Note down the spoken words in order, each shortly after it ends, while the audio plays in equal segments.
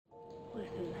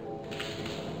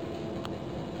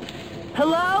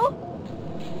Hello?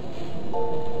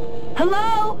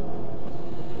 Hello?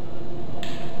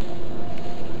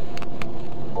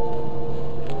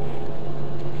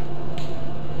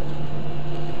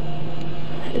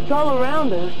 It's all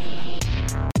around us.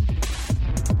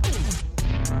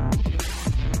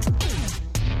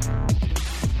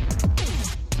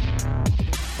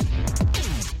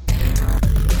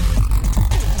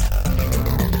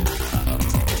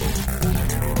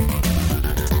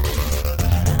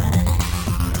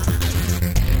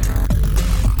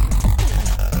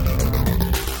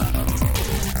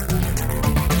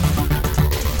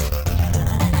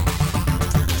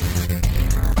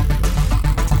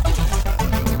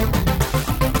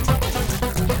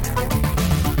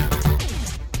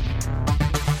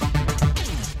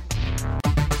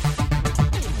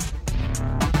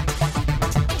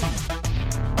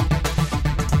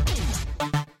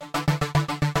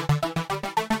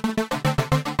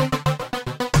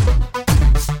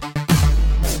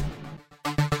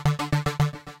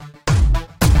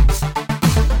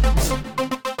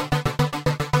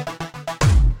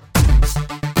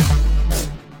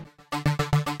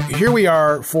 Here we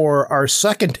are for our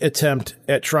second attempt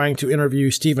at trying to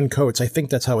interview Stephen Coates. I think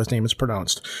that's how his name is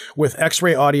pronounced, with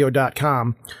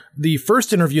xrayaudio.com. The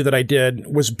first interview that I did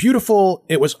was beautiful.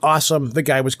 It was awesome. The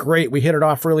guy was great. We hit it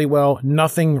off really well.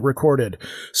 Nothing recorded.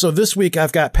 So this week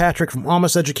I've got Patrick from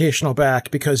Almost Educational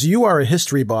back because you are a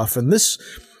history buff, and this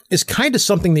is kind of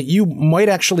something that you might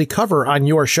actually cover on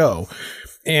your show.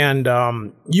 And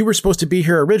you were supposed to be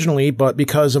here originally, but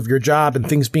because of your job and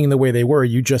things being the way they were,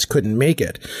 you just couldn't make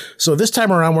it. So this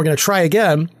time around, we're going to try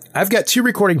again. I've got 2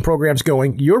 recording programs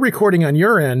going. You're recording on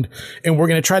your end, and we're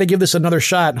going to try to give this another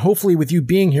shot. And hopefully with you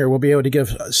being here, we'll be able to give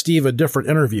Steve a different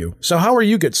interview. So how are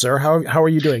you, good sir? How are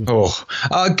you doing?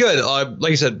 Good.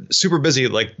 Like you said, super busy.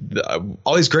 Like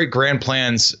all these great grand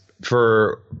plans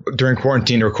for during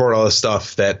quarantine to record all this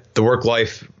stuff that the work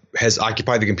life has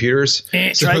occupied the computers.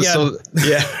 So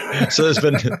there's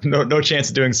been no chance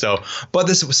of doing so. But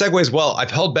this segues well. I've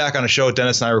held back on a show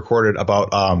Dennis and I recorded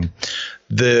about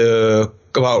the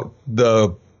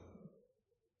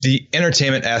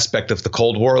entertainment aspect of the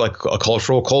Cold War, like a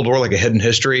cultural Cold War, like a hidden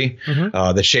history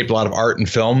that shaped a lot of art and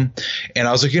film. And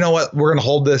I was like, you know what? We're going to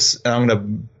hold this and I'm going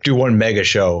to do one mega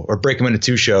show or break them into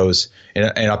 2 shows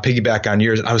and I'll piggyback on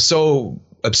yours. I was so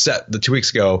upset the 2 weeks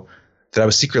ago that I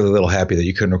was secretly a little happy that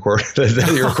you couldn't record,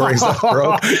 that your recording stuff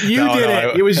broke.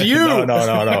 It was you.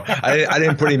 No. I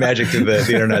didn't put any magic to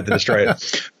the internet to destroy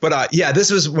it. But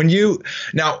this was when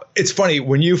now it's funny,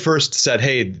 when you first said,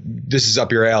 hey, this is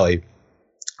up your alley,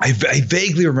 I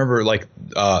vaguely remember like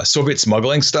Soviet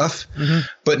smuggling stuff,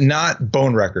 but not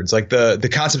bone records. Like the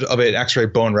concept of an X-ray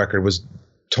bone record was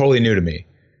totally new to me.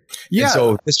 Yeah. And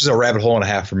so this was a rabbit hole and a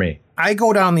half for me. I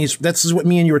go down these. This is what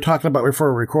me and you were talking about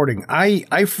before recording.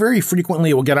 I very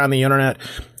frequently will get on the internet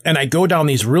and I go down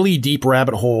these really deep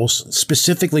rabbit holes,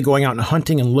 specifically going out and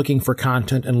hunting and looking for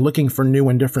content and looking for new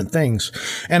and different things.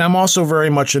 And I'm also very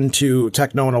much into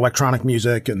techno and electronic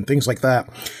music and things like that.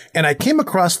 And I came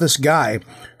across this guy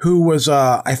who was,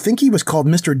 I think he was called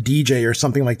Mr. DJ or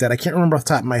something like that. I can't remember off the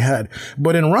top of my head.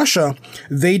 But in Russia,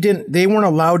 they weren't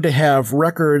allowed to have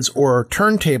records or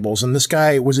turntables. And this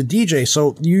guy was a DJ.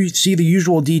 So you see the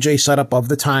usual DJ setup of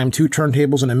the time, 2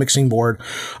 turntables and a mixing board.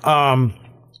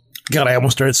 God, I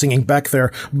almost started singing Beck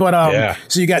there. But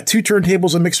So you got 2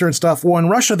 turntables, a mixer and stuff. Well, in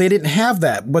Russia, they didn't have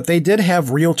that, but they did have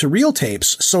reel-to-reel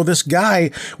tapes. So this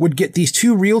guy would get these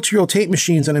 2 reel-to-reel tape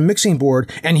machines and a mixing board,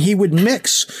 and he would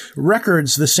mix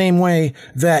records the same way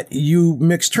that you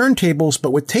mix turntables,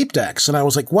 but with tape decks. And I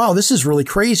was like, wow, this is really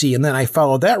crazy. And then I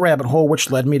followed that rabbit hole,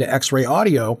 which led me to X-Ray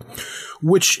Audio,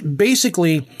 which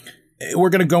basically...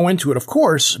 We're going to go into it, of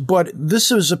course, but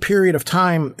this is a period of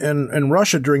time in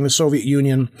Russia during the Soviet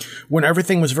Union when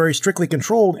everything was very strictly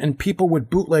controlled and people would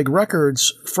bootleg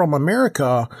records from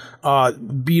America,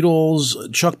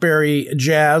 Beatles, Chuck Berry,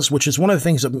 jazz, which is one of the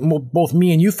things that both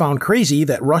me and you found crazy,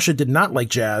 that Russia did not like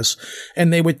jazz.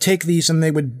 And they would take these and they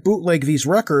would bootleg these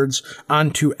records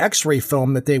onto X-ray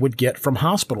film that they would get from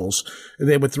hospitals.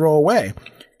 They would throw away.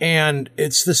 And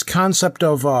it's this concept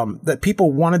of that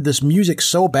people wanted this music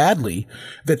so badly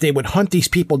that they would hunt these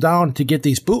people down to get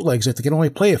these bootlegs that they could only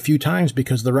play a few times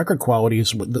because the record quality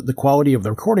the quality of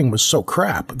the recording was so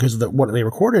crap because of what they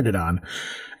recorded it on.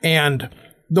 And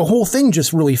the whole thing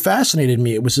just really fascinated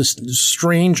me. It was this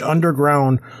strange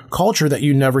underground culture that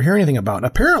you never hear anything about.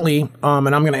 Apparently,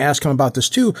 and I'm going to ask him about this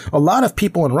too, a lot of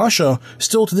people in Russia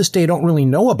still to this day don't really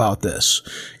know about this.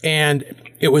 And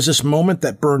it was this moment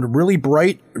that burned really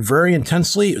bright, very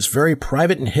intensely. It was very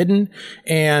private and hidden.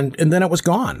 And then it was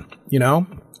gone, you know,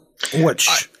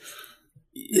 which,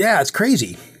 yeah, it's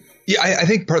crazy. Yeah, I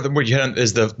think part of what you hit on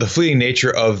is the fleeting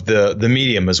nature of the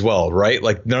medium as well, right?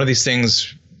 Like none of these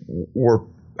things were.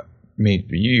 I mean,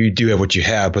 you do have what you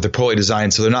have, but they're poorly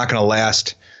designed, so they're not going to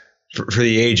last for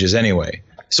the ages anyway.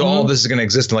 So all of this is going to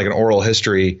exist in like an oral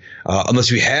history,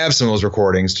 unless we have some of those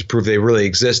recordings to prove they really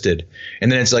existed.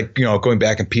 And then it's like, going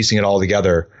back and piecing it all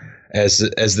together as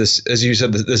this, as you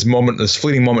said, this moment, this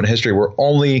fleeting moment in history where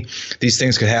only these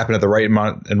things could happen at the right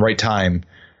amount and right time,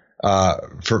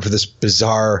 for this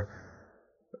bizarre,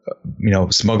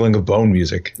 smuggling of bone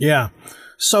music. Yeah.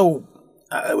 So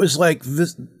it was like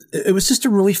this. It was just a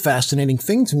really fascinating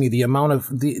thing to me, the amount of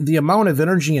the amount of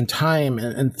energy and time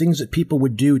and things that people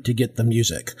would do to get the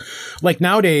music. Like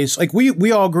nowadays, like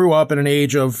we all grew up in an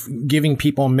age of giving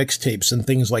people mixtapes and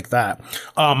things like that.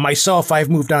 Myself, I've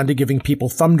moved on to giving people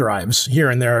thumb drives here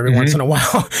and there every once in a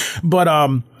while. But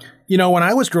when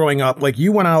I was growing up, like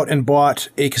you went out and bought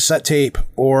a cassette tape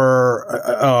or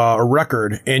a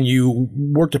record and you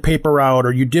worked a paper route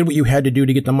or you did what you had to do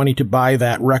to get the money to buy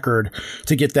that record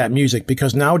to get that music.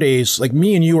 Because nowadays, like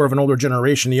me and you are of an older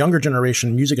generation, the younger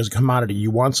generation, music is a commodity. You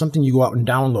want something, you go out and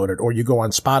download it, or you go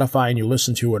on Spotify and you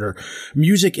listen to it, or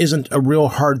music isn't a real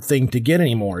hard thing to get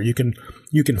anymore. You can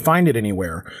find it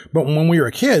anywhere. But when we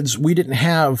were kids, we didn't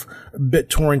have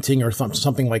BitTorrenting or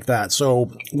something like that.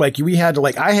 So like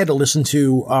I had to listen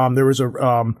to, there was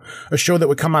a show that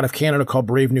would come out of Canada called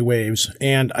Brave New Waves.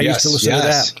 And I used to listen to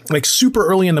that like super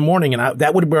early in the morning. And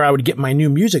that would be where I would get my new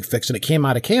music fix. And it came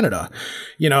out of Canada,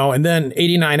 and then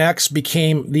 89X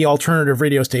became the alternative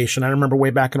radio station. I remember way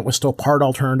back when it was still part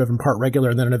alternative and part regular.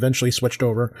 And then it eventually switched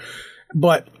over.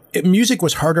 But music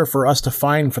was harder for us to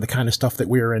find for the kind of stuff that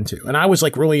we were into. And I was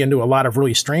like really into a lot of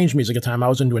really strange music at the time. I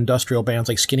was into industrial bands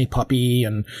like Skinny Puppy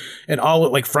and all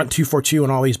like Front 242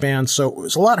 and all these bands. So it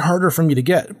was a lot harder for me to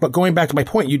get. But going back to my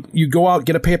point, you go out,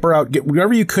 get a paper out, get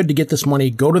whatever you could to get this money,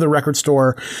 go to the record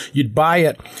store, you'd buy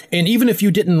it. And even if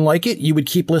you didn't like it, you would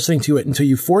keep listening to it until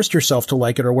you forced yourself to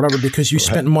like it or whatever, because you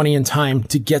spent money and time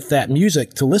to get that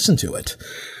music to listen to it.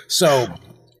 So...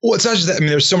 Well, it's not just that. I mean,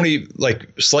 there's so many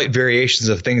like slight variations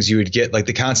of things you would get, like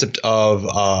the concept of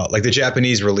like the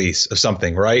Japanese release of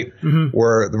something, right? Mm-hmm.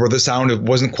 Where the sound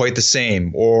wasn't quite the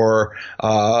same, or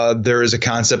there is a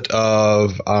concept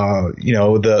of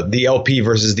the LP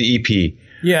versus the EP.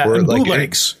 Yeah, where, and like,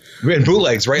 bootlegs. And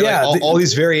bootlegs, right? Yeah, like all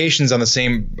these variations on the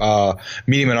same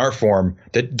medium and art form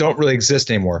that don't really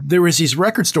exist anymore. There was these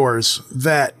record stores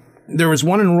that. There was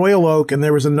one in Royal Oak, and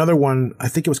there was another one, I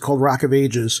think it was called Rock of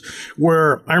Ages,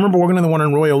 where I remember working in the one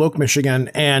in Royal Oak, Michigan,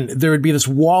 and there would be this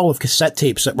wall of cassette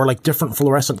tapes that were like different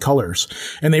fluorescent colors,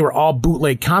 and they were all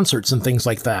bootleg concerts and things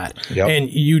like that. Yep. And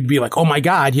you'd be like, oh my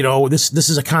God, this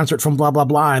is a concert from blah, blah,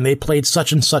 blah, and they played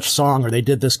such and such song, or they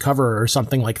did this cover or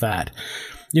something like that.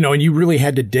 And you really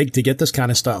had to dig to get this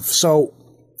kind of stuff. So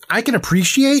I can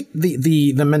appreciate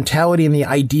the mentality and the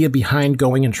idea behind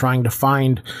going and trying to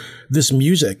find this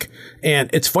music. And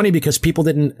it's funny because people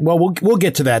didn't, we'll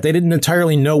get to that. They didn't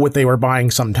entirely know what they were buying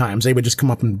sometimes. They would just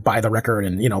come up and buy the record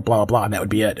and, blah, blah, blah, and that would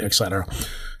be it, etc.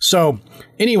 So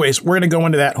anyways, we're going to go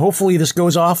into that. Hopefully this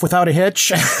goes off without a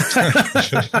hitch.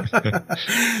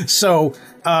 So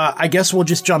I guess we'll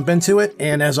just jump into it.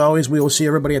 And as always, we will see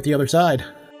everybody at the other side.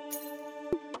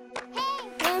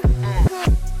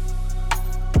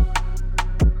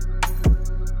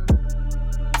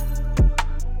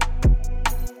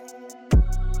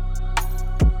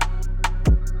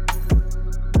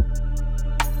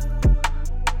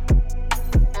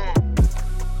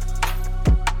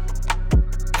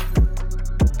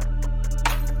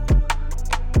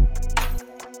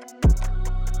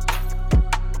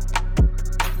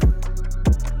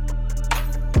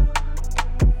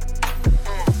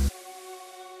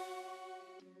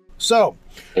 So,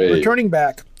 returning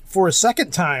back for a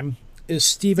second time is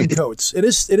Stephen Coates. It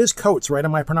is Coates, right?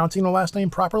 Am I pronouncing the last name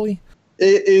properly?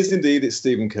 It is indeed. It's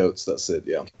Stephen Coates. That's it,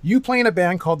 yeah. You play in a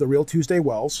band called the Real Tuesday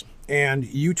Wells, and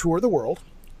you tour the world,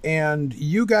 and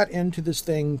you got into this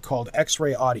thing called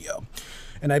X-Ray Audio.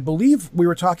 And I believe we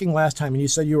were talking last time, and you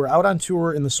said you were out on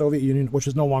tour in the Soviet Union, which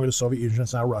is no longer the Soviet Union,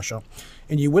 it's now Russia.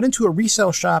 And you went into a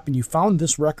resale shop, and you found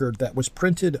this record that was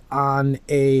printed on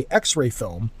a X-ray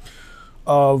film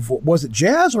of, was it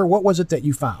jazz, or what was it that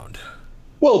you found?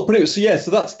 Well, pretty much, so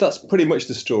that's pretty much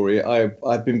the story. I've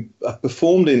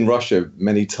performed in Russia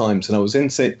many times, and I was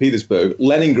in St. Petersburg,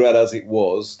 Leningrad as it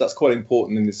was. That's quite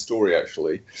important in this story,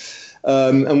 actually.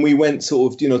 And we went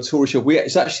sort of, tour shop.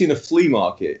 It's actually in a flea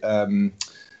market.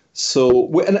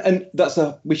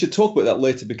 We should talk about that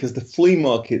later, because the flea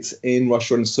markets in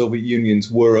Russia and the Soviet Unions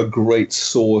were a great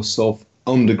source of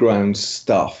underground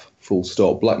stuff, full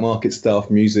stop. Black market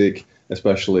stuff, music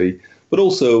especially, but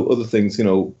also other things,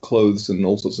 clothes and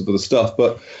all sorts of other stuff.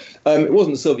 But it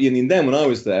wasn't the Soviet Union then when I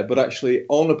was there, but actually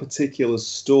on a particular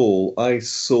stall, I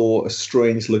saw a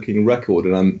strange-looking record,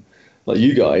 and I'm like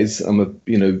you guys, I'm a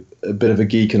bit of a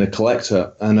geek and a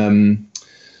collector, and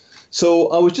so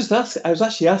I was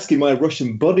actually asking my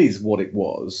Russian buddies what it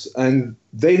was, and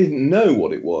they didn't know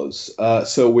what it was. I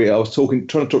was trying to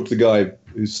talk to the guy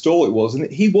whose stall it was, and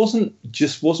he wasn't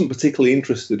particularly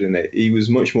interested in it. He was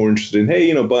much more interested in,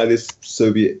 hey, buy this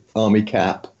Soviet army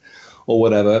cap or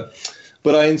whatever.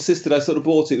 But I insisted. I sort of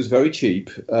bought it. It was very cheap,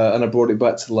 and I brought it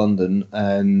back to London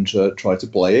and tried to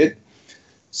play it.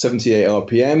 78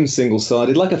 RPM,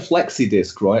 single-sided, like a flexi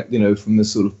disc, right? From the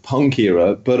sort of punk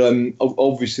era. But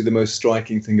obviously, the most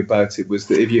striking thing about it was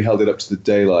that if you held it up to the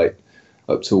daylight,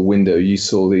 up to a window, you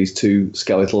saw these two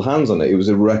skeletal hands on it. It was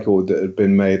a record that had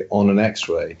been made on an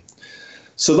X-ray.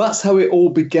 So that's how it all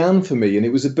began for me, and it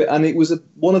was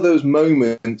one of those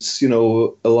moments,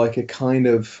 like a kind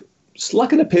of. It's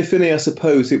like an epiphany, I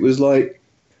suppose. It was like,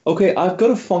 okay, I've got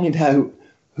to find out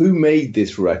who made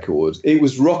this record. It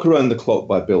was Rock Around the Clock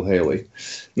by Bill Haley,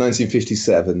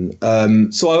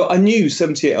 1957. So I knew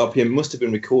 78 RPM must have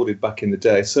been recorded back in the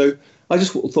day. So I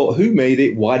just thought, who made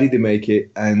it? Why did they make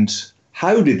it? And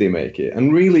how did they make it?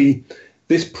 And really,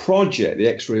 this project, the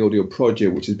X-Ray Audio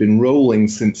project, which has been rolling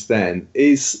since then,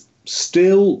 is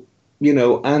still,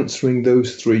 answering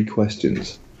those three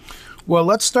questions. Well,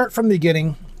 let's start from the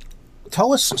beginning.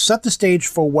 Set the stage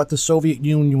for what the Soviet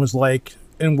Union was like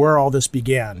and where all this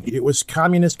began. It was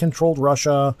communist-controlled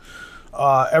Russia.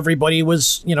 Everybody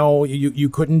was, you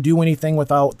couldn't do anything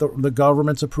without the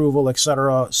government's approval,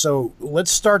 etc. So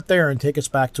let's start there and take us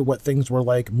back to what things were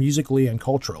like musically and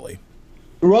culturally.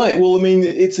 Right. Well, I mean,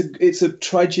 it's a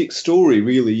tragic story,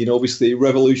 really. Obviously,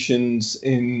 revolutions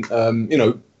in,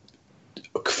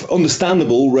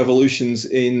 understandable revolutions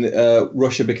in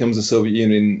Russia becomes the Soviet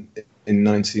Union in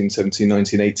 1917,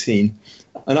 1918.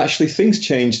 And actually things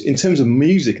changed in terms of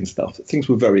music and stuff. Things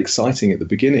were very exciting at the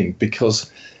beginning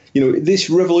because, this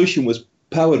revolution was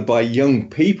powered by young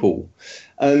people.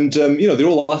 And, they're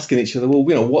all asking each other,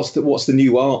 well, what's the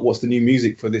new art? What's the new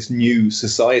music for this new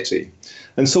society?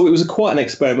 And so it was quite an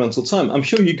experimental time. I'm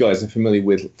sure you guys are familiar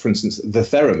with, for instance, the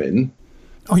theremin.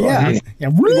 Oh, yeah. Yeah.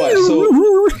 Right,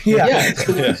 Yeah.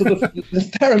 So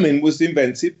the theremin was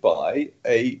invented by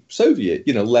a Soviet,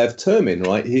 Lev Termin,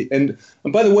 right? And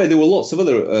by the way, there were lots of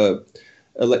other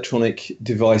electronic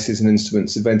devices and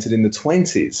instruments invented in the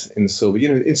 20s in the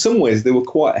Soviet. In some ways, they were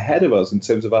quite ahead of us in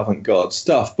terms of avant-garde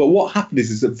stuff. But what happened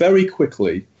is that very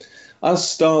quickly, as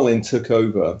Stalin took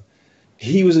over,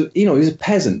 he was a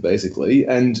peasant, basically,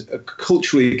 and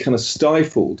culturally kind of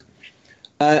stifled.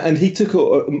 And he took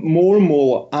more and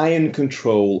more iron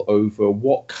control over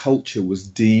what culture was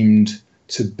deemed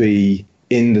to be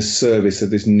in the service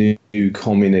of this new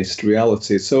communist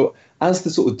reality. So as the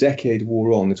sort of decade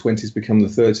wore on, the 20s become the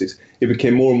 30s, it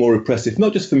became more and more repressive,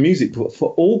 not just for music, but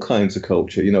for all kinds of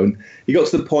culture. And you got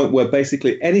to the point where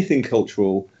basically anything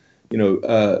cultural,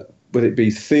 whether it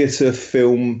be theatre,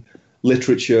 film,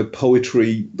 literature,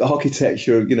 poetry,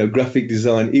 architecture, graphic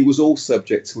design, it was all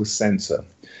subject to a censor.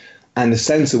 And the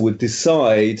censor would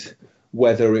decide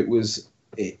whether it was,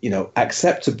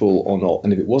 acceptable or not.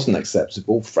 And if it wasn't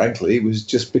acceptable, frankly, it was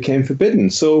just became forbidden.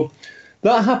 So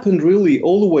that happened really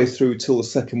all the way through till the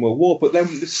Second World War. But then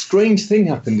the strange thing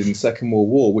happened in the Second World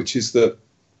War, which is that,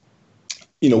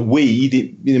 we,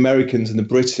 the Americans and the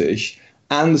British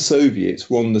and the Soviets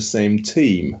were on the same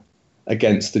team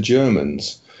against the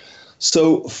Germans.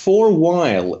 So for a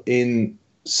while in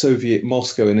Soviet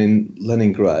Moscow and in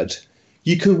Leningrad,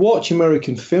 you could watch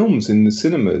American films in the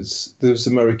cinemas. There was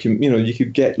American, you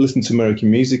could listen to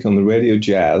American music on the radio,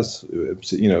 jazz, and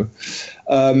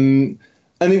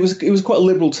it was quite a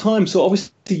liberal time. So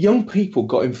obviously, young people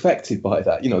got infected by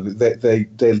that.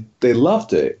 They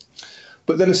loved it.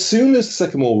 But then, as soon as the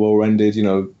Second World War ended,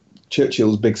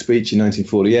 Churchill's big speech in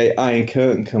 1948, Iron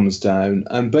Curtain comes down,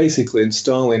 and basically, and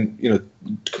Stalin,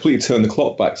 completely turned the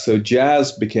clock back. So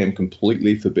jazz became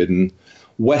completely forbidden.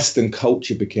 Western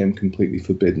culture became completely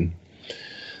forbidden.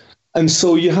 And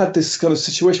so you had this kind of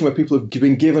situation where people have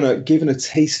been given a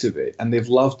taste of it and they've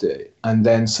loved it. And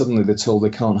then suddenly they're told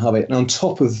they can't have it. And on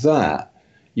top of that,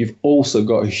 you've also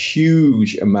got a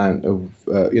huge amount of,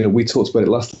 we talked about it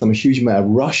last time, a huge amount of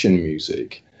Russian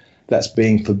music that's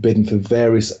being forbidden for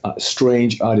various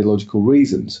strange ideological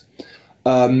reasons.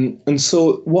 And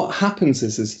so what happens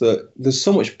is that there's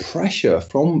so much pressure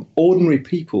from ordinary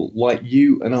people like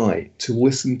you and I to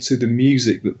listen to the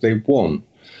music that they want,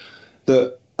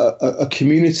 that a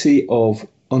community of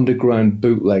underground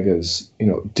bootleggers,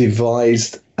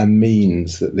 devised a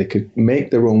means that they could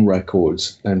make their own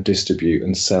records and distribute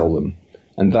and sell them.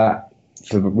 And that,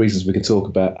 for reasons we can talk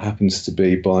about, happens to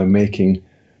be by making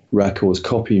records,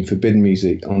 copying forbidden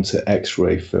music onto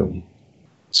X-ray film.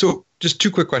 So just two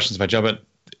quick questions if I jump in.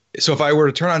 So if I were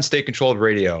to turn on state-controlled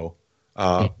radio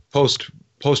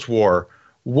post-war,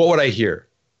 what would I hear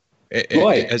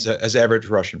as average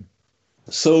Russian?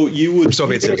 So you would... Or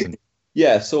Soviet citizen.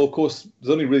 Yeah, so of course,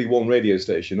 there's only really one radio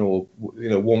station or,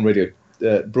 one radio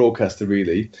broadcaster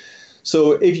really.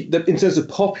 So in terms of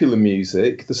popular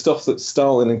music, the stuff that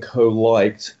Stalin and co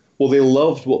liked, well, they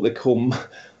loved what they call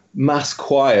mass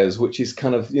choirs, which is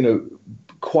kind of,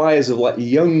 choirs of like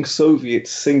young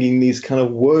Soviets singing these kind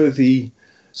of worthy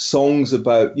songs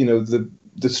about,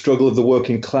 the struggle of the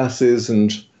working classes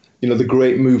and, the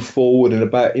great move forward and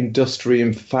about industry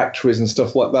and factories and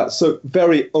stuff like that. So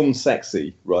very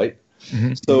unsexy, right?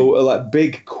 Mm-hmm. So like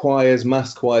big choirs,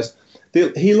 mass choirs.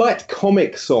 He liked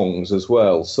comic songs as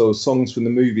well. So songs from the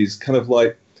movies, kind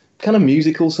of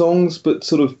musical songs, but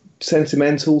sort of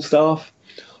sentimental stuff.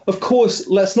 Of course,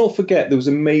 let's not forget there was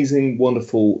amazing,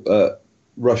 wonderful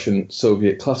Russian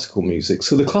Soviet classical music.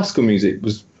 So the classical music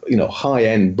was,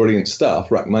 high-end, brilliant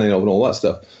stuff, Rachmaninoff and all that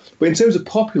stuff. But in terms of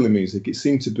popular music, it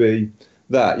seemed to be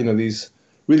that, these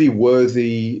really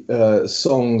worthy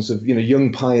songs of,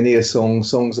 young pioneer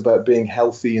songs about being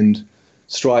healthy and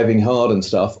striving hard and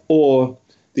stuff, or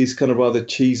these kind of rather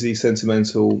cheesy,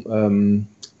 sentimental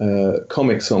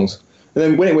comic songs. And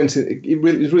then when it went to, it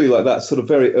was really like that sort of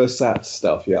very ersatz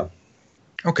stuff, yeah.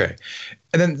 Okay.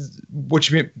 And then,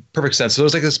 which made perfect sense. So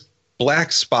there's like this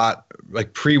black spot,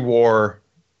 like pre-war,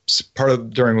 part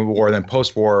of during the war, then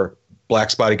post-war black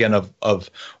spot again of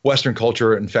Western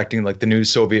culture infecting like the new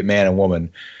Soviet man and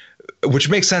woman. Which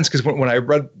makes sense because when I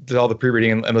read all the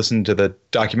pre-reading and listened to the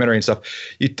documentary and stuff,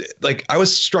 I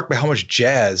was struck by how much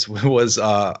jazz was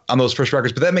on those first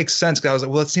records. But that makes sense because I was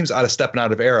like, well, that seems out of step and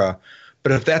out of era.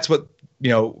 But if that's what,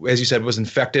 as you said, was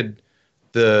infected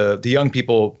the young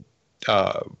people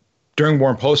during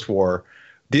war and post-war,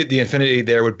 the infinity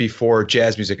there would be for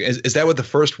jazz music. Is that what the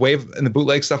first wave in the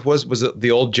bootleg stuff was? Was it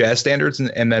the old jazz standards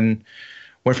and then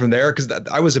went from there? Because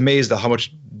I was amazed at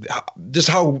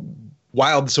how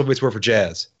wild the Soviets were for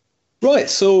jazz. Right.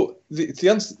 So the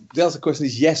answer to the question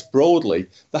is yes, broadly.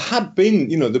 There had been,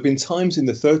 there've been times in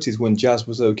the 30s when jazz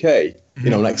was okay,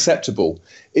 and acceptable.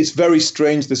 It's very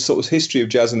strange. The sort of history of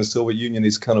jazz in the Soviet Union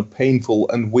is kind of painful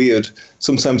and weird.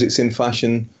 Sometimes it's in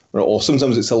fashion, or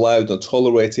sometimes it's allowed or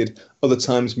tolerated. Other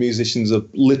times musicians are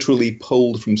literally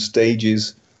pulled from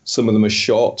stages. Some of them are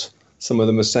shot. Some of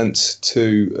them are sent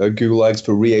to gulags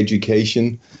for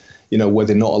re-education. Where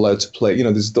they're not allowed to play.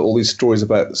 There's all these stories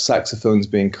about saxophones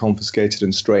being confiscated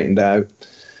and straightened out.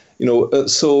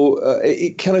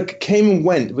 It kind of came and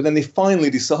went, but then they finally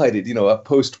decided,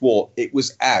 post-war, it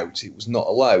was out. It was not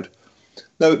allowed.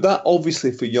 Now, that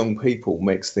obviously for young people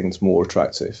makes things more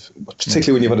attractive,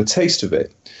 particularly when you've had a taste of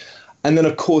it. And then,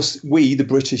 of course, we, the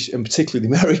British, and particularly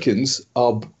the Americans,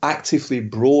 are actively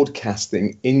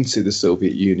broadcasting into the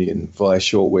Soviet Union via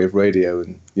shortwave radio,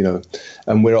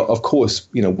 and we're, of course,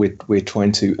 we're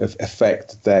trying to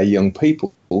affect their young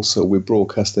people. So we're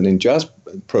broadcasting in jazz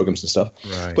programs and stuff.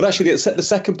 Right. But actually, the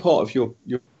second part of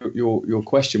your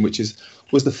question, which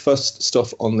was the first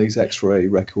stuff on these X-ray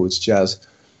records, jazz,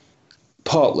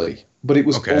 partly. But it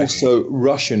was also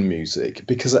Russian music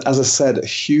because, as I said,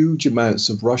 huge amounts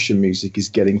of Russian music is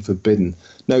getting forbidden.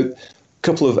 Now, a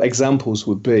couple of examples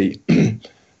would be,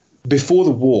 before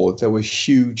the war, there were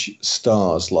huge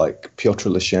stars like Pyotr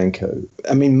Lushenko.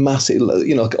 I mean, massive,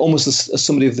 almost as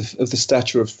somebody of the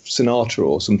stature of Sinatra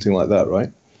or something like that,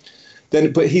 right?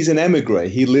 But he's an emigre.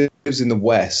 He lives in the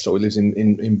West, or he lives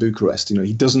in Bucharest.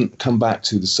 He doesn't come back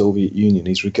to the Soviet Union.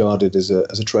 He's regarded as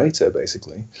a traitor,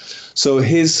 basically. So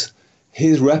his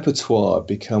repertoire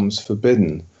becomes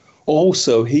forbidden.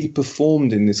 Also, he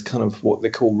performed in this kind of what they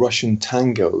call Russian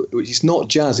tango, which is not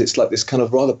jazz. It's like this kind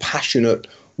of rather passionate,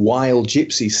 wild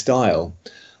gypsy style.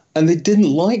 And they didn't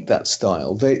like that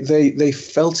style. They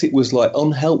felt it was like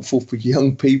unhelpful for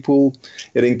young people.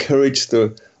 It encouraged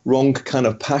the wrong kind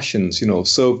of passions,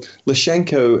 So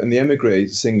Lushenko and the emigre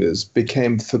singers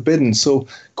became forbidden. So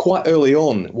quite early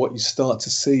on, what you start to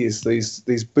see is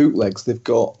these bootlegs. They've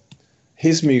got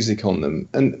his music on them,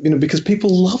 and because people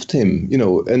loved him,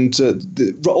 and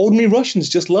the ordinary Russians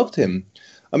just loved him.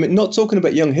 I mean, not talking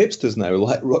about young hipsters now,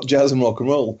 like rock, jazz, and rock and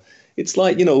roll. It's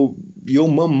like your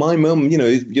mum, my mum,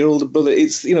 your older brother.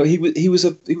 It's he was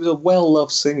a well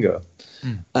loved singer,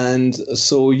 and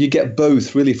so you get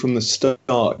both really from the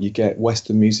start. You get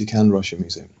Western music and Russian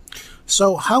music.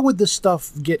 So how would this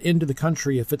stuff get into the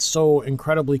country if it's so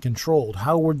incredibly controlled?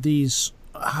 How would these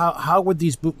how would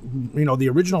these, the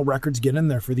original records get in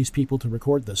there for these people to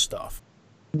record this stuff?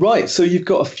 Right, so you've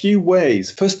got a few ways.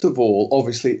 First of all,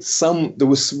 obviously, there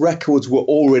was records were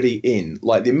already in.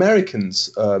 Like the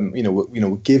Americans,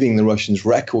 were giving the Russians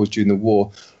records during the war.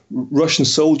 Russian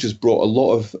soldiers brought a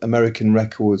lot of American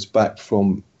records back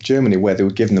from Germany, where they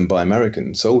were given them by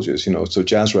American soldiers. So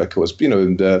jazz records,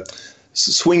 and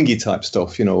swingy type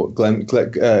stuff.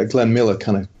 Glenn Miller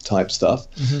kind of type stuff.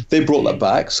 Mm-hmm. They brought that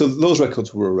back. So those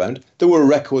records were around. There were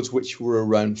records which were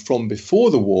around from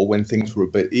before the war when things were a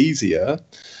bit easier.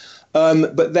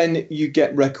 But then you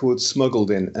get records smuggled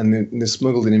in, and they're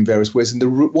smuggled in various ways. And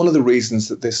one of the reasons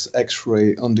that this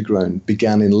X-ray underground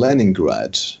began in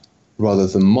Leningrad rather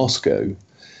than Moscow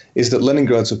is that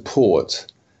Leningrad's a port.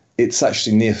 It's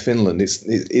actually near Finland.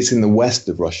 It's in the west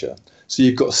of Russia. So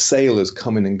you've got sailors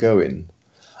coming and going.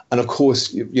 And of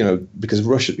course, because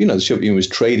Russia, the Soviet Union was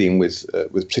trading with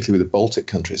particularly with the Baltic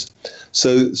countries.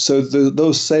 So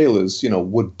those sailors,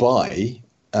 would buy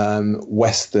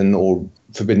Western or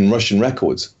forbidden Russian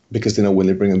records because they know when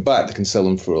they bring them back, they can sell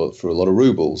them for a lot of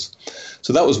rubles.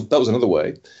 So that was another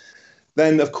way.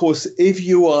 Then, of course, if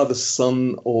you are the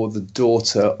son or the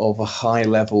daughter of a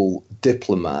high-level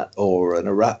diplomat or an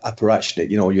apparatchik,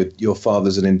 your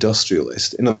father's an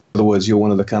industrialist. In other words, you're one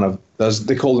of the kind of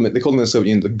they call them in the Soviet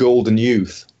Union the golden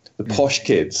youth, the posh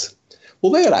kids.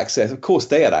 Well, they had access. Of course,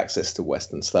 they had access to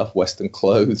Western stuff, Western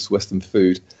clothes, Western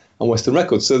food, and Western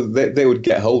records. So they would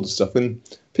get hold of stuff. And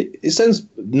it sounds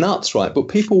nuts, right? But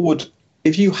people would,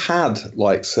 if you had,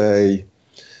 like, say,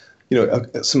 a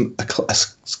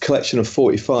collection of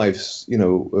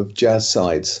 45s, of jazz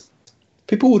sides,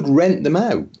 people would rent them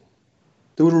out.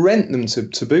 They would rent them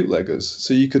to bootleggers.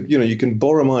 So you can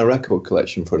borrow my record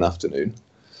collection for an afternoon,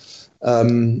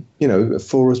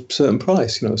 for a certain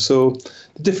price, So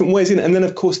the different ways in, and then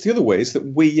of course the other ways that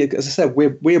we, as I said,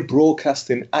 we're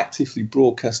actively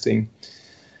broadcasting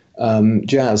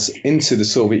jazz into the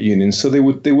Soviet Union. So they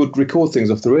would record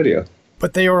things off the radio.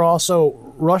 But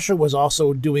Russia was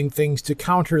also doing things to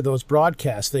counter those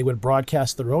broadcasts. They would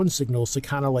broadcast their own signals to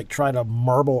kind of like try to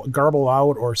garble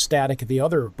out or static the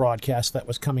other broadcast that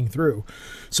was coming through.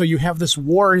 So you have this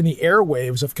war in the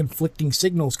airwaves of conflicting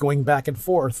signals going back and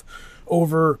forth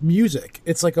over music.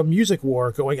 It's like a music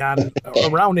war going on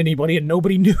around anybody, and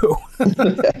nobody knew.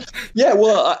 Yeah,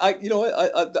 well, I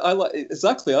like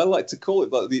exactly. I like to call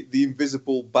it like the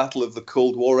invisible battle of the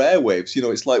Cold War airwaves.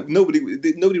 It's like nobody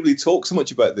really talks so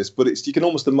much about this, but you can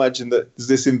almost imagine that there's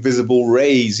this invisible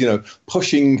rays,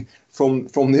 pushing from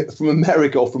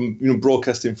America or from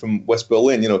broadcasting from West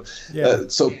Berlin,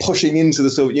 so pushing into the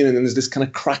Soviet Union, and there's this kind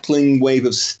of crackling wave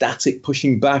of static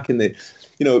pushing back in the.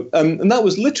 And that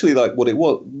was literally like what it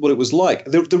was like.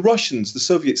 The Russians, the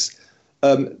Soviets,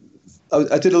 I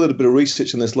did a little bit of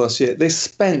research on this last year. They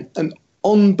spent an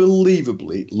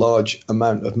unbelievably large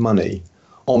amount of money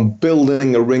on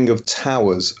building a ring of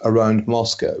towers around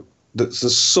Moscow. The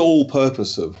sole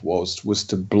purpose was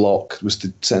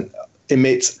to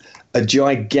emit a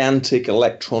gigantic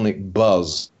electronic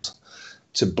buzz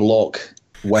to block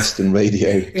Western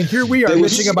radio. And here we are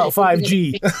bitching about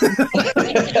 5G.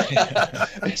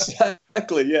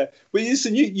 Exactly, yeah. But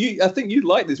listen, I think you'd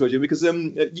like this, Roger, because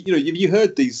you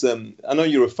heard these. I know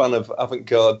you're a fan of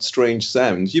avant-garde, strange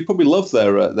sounds. You probably love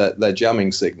their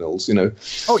jamming signals.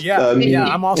 Oh yeah, yeah.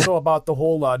 I'm also about the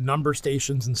whole number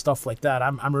stations and stuff like that.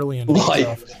 I'm really into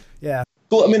stuff. Yeah.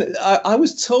 Well, I mean, I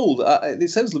was told it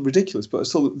sounds ridiculous, but I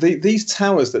was told these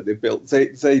towers that they built, they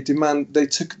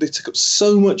took up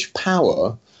so much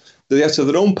power that they had to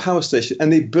have their own power station,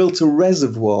 and they built a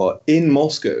reservoir in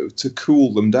Moscow to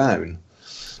cool them down.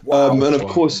 Wow. And of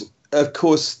course,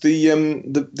 the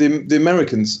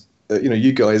Americans,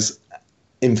 you guys,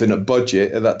 infinite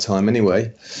budget at that time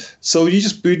anyway, so you're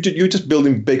just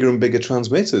building bigger and bigger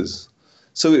transmitters.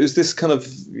 So it was this kind of,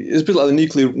 it's a bit like the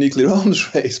nuclear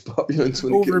arms race, but into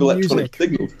electronic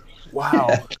signals. Wow.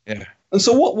 Yeah. And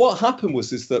so what happened was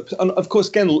that, and of course,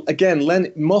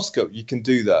 again, Moscow, you can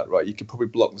do that, right? You can probably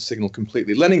block the signal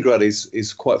completely. Leningrad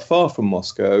is quite far from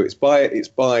Moscow. It's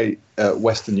by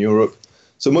Western Europe,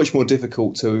 so much more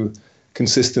difficult to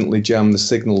consistently jam the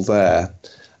signal there.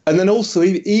 And then also,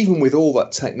 even with all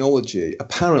that technology,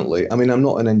 apparently, I mean, I'm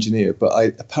not an engineer, but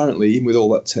apparently, even with all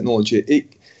that technology,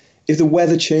 if the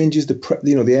weather changes,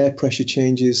 the air pressure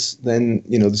changes, then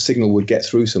the signal would get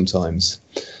through sometimes.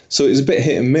 So it was a bit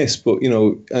hit and miss, but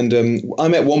I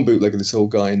met one bootlegger, this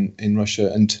old guy in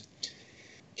Russia, and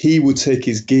he would take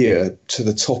his gear to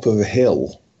the top of a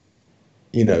hill,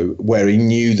 where he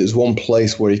knew there's one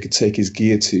place where he could take his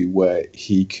gear to where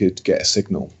he could get a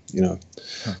signal,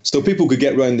 So people could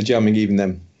get around the jamming even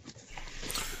then.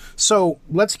 So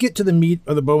let's get to the meat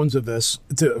or the bones of this,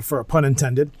 for a pun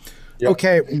intended. Yep.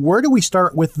 Okay, where do we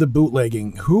start with the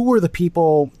bootlegging? Who were the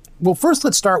people? Well, first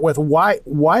let's start with why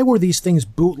were these things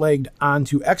bootlegged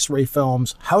onto X-ray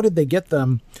films? How did they get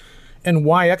them? And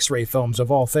why X-ray films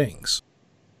of all things?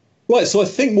 Right, so I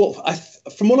think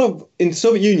in the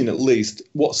Soviet Union at least,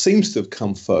 what seems to have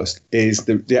come first is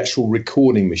the actual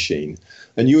recording machine.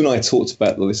 And you and I talked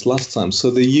about this last time. So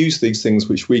they use these things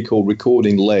which we call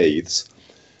recording lathes.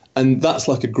 And that's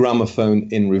like a gramophone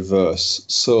in reverse.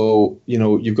 So,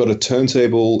 you've got a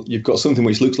turntable, you've got something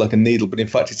which looks like a needle, but in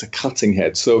fact it's a cutting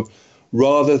head. So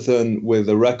rather than with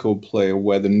a record player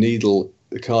where the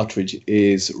cartridge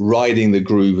is riding the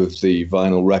groove of the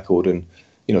vinyl record and,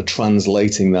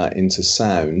 translating that into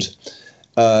sound,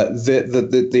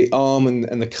 the arm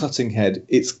and the cutting head,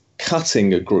 it's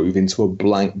cutting a groove into a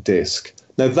blank disc.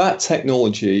 Now that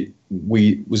technology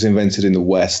was invented in the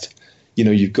West.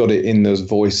 You've got it in those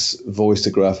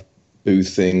voice-to-graph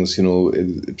booth things,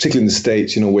 particularly in the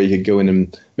States, where you could go in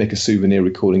and make a souvenir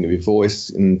recording of your voice.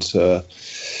 And,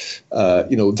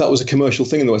 that was a commercial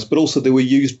thing in the West. But also they were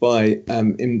used by,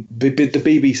 the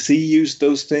BBC used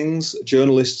those things.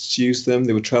 Journalists used them.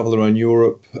 They would travel around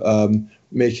Europe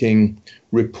making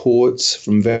reports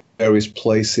from various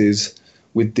places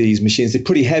with these machines. They're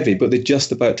pretty heavy, but they're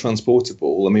just about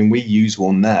transportable. I mean, we use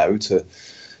one now to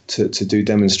do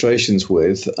demonstrations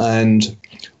with. And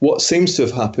what seems to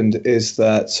have happened is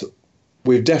that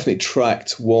we've definitely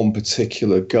tracked one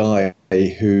particular guy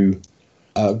who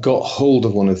got hold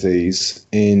of one of these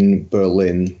in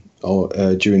Berlin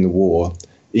during the war.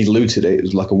 He looted it. It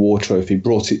was like a war trophy,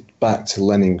 brought it back to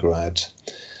Leningrad.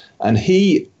 And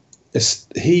he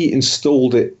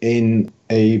installed it in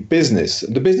a business.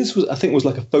 The business was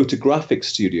like a photographic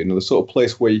studio, the sort of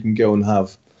place where you can go and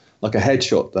have like a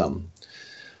headshot done.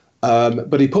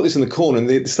 But he put this in the corner and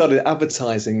they started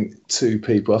advertising to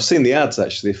people. I've seen the ads,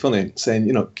 actually, funny, saying,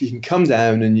 you can come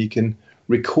down and you can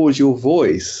record your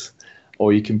voice,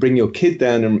 or you can bring your kid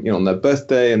down and, on their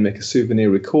birthday and make a souvenir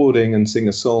recording and sing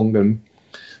a song. And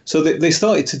so they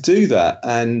started to do that.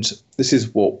 And this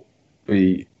is what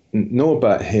we know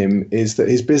about him, is that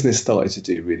his business started to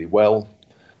do really well.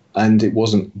 And it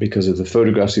wasn't because of the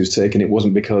photographs he was taking. It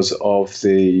wasn't because of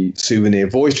the souvenir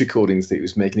voice recordings that he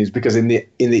was making. It was because in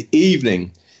the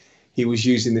evening, he was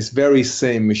using this very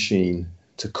same machine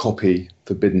to copy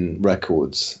forbidden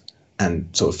records. And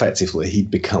so effectively, he'd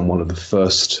become one of the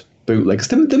first bootleggers.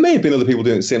 There may have been other people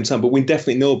doing it at the same time, but we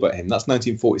definitely know about him. That's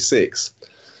 1946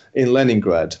 in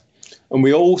Leningrad. And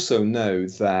we also know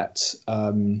that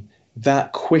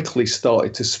that quickly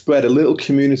started to spread. A little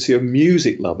community of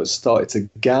music lovers started to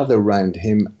gather around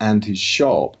him and his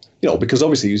shop, because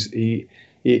obviously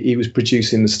he was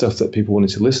producing the stuff that people wanted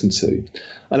to listen to.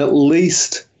 And at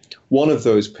least one of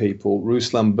those people,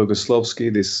 Ruslan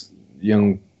Bogoslovsky, this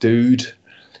young dude,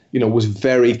 was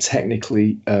very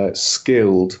technically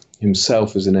skilled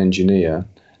himself as an engineer,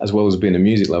 as well as being a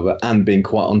music lover and being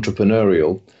quite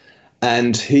entrepreneurial.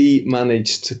 And he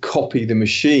managed to copy the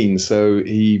machine. So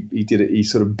he did it. He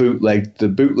sort of bootlegged the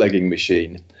bootlegging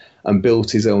machine and built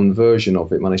his own version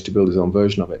of it, managed to build his own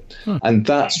version of it. And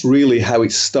that's really how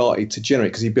it started to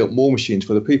generate, because he built more machines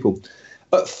for other people.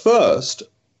 At first,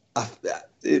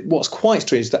 what's quite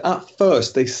strange is that at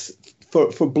first,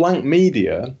 for blank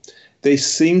media, they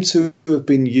seem to have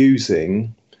been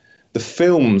using the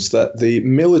films that the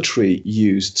military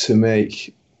used to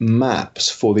make maps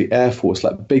for the Air Force,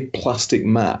 like big plastic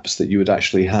maps that you would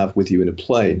actually have with you in a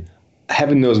plane.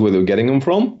 Heaven knows where they were getting them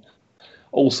from.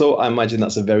 Also, I imagine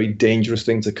that's a very dangerous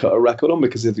thing to cut a record on,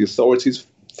 because if the authorities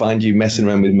find you messing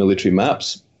around with military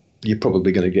maps, you're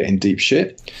probably going to get in deep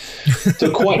shit.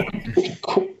 So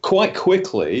quite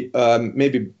quickly,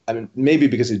 maybe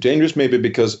because it's dangerous, maybe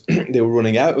because they were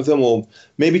running out of them, or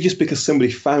maybe just because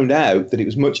somebody found out that it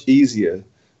was much easier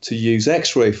to use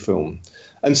X-ray film.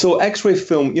 And so X-ray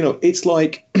film, it's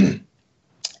like,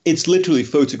 it's literally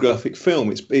photographic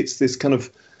film. It's this kind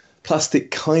of plastic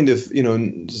kind of,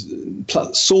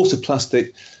 sort of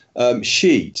plastic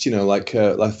sheet, like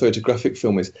photographic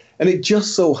film is. And it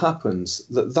just so happens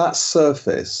that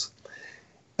surface,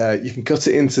 you can cut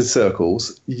it into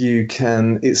circles.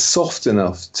 It's soft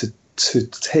enough to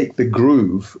take the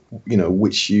groove,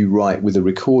 which you write with a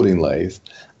recording lathe,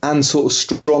 and sort of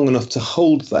strong enough to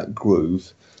hold that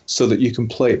groove, so that you can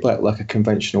play it back like a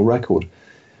conventional record.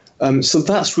 So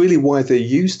that's really why they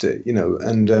used it,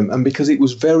 and because it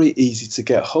was very easy to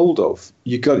get hold of.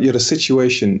 You had a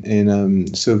situation in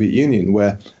the Soviet Union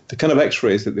where the kind of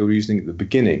X-rays that they were using at the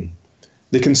beginning,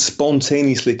 they can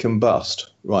spontaneously combust,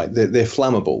 right? They're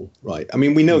flammable, right? I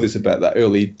mean, we know this about that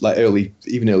early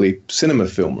cinema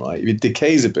film, right? If it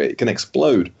decays a bit, it can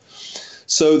explode.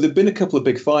 So there've been a couple of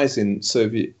big fires in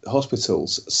Soviet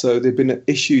hospitals. So they've been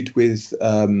issued with,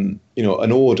 an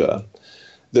order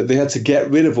that they had to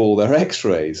get rid of all their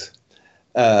X-rays.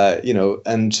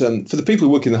 And for the people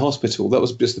who work in the hospital, that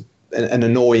was just an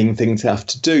annoying thing to have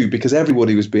to do because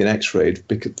everybody was being X-rayed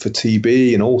for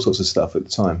TB and all sorts of stuff at the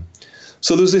time.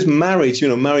 So there was this marriage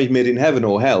made in heaven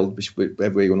or hell,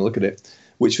 whichever way you want to look at it,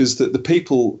 which was that the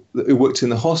people who worked in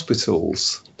the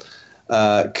hospitals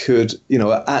could,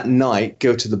 at night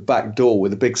go to the back door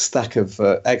with a big stack of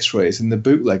X-rays, and the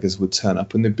bootleggers would turn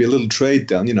up, and there'd be a little trade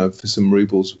down, for some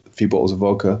rubles, a few bottles of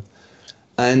vodka,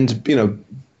 and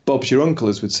Bob's your uncle,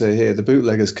 as would say here, the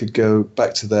bootleggers could go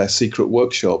back to their secret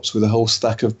workshops with a whole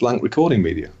stack of blank recording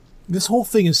media. This whole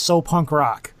thing is so punk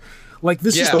rock. Like,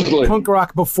 this is Totally. punk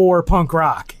rock before punk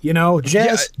rock,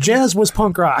 Jazz was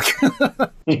punk rock.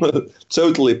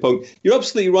 Totally punk. You're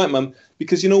absolutely right, man,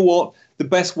 because you know what? The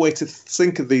best way to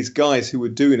think of these guys who were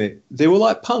doing it, they were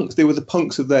like punks. They were the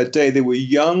punks of their day. They were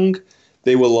young.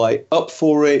 They were like up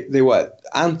for it. They weren't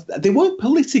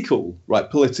political, right?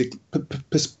 They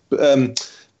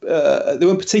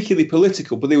weren't particularly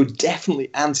political, but they were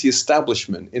definitely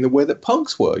anti-establishment in the way that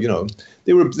punks were.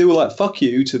 They were like, "Fuck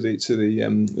you" to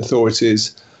the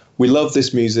authorities. We love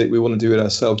this music. We want to do it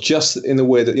ourselves. Just in the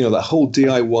way that that whole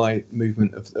DIY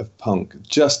movement of punk.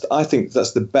 I think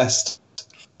that's the best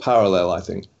parallel. I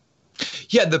think.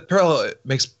 Yeah, the parallel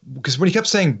makes, because when he kept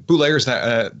saying bootleggers,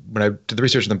 when I did the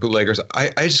research on the bootleggers, I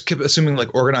just kept assuming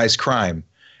like organized crime.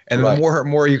 And Right. the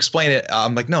more you explain it,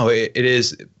 I'm like, no, it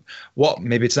is. Well,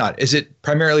 maybe it's not. Is it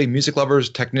primarily music lovers,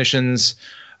 technicians,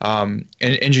 and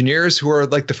engineers who are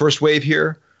like the first wave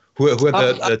here, who have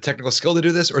the technical skill to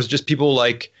do this, or is it just people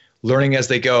like learning as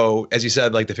they go, as you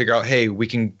said, like to figure out, hey, we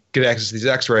can get access to these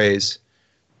X-rays,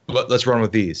 let's run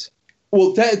with these.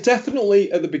 Well,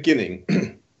 definitely at the beginning,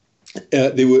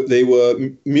 they were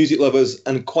music lovers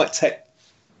and quite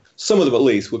some of them at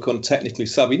least were kind of technically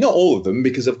savvy. Not all of them,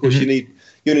 because of course you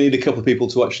only need a couple of people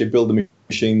to actually build the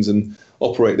machines and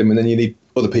operate them, and then you need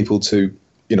other people to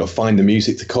find the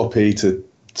music to copy, to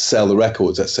sell the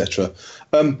records, etc.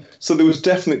 So there was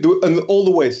definitely, and all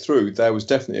the way through, there was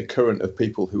definitely a current of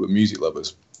people who were music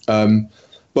lovers.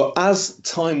 But as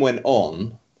time went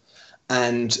on,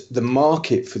 and the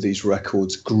market for these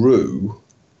records grew,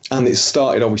 and it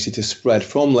started obviously to spread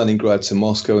from Leningrad to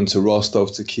Moscow and to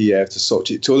Rostov to Kiev to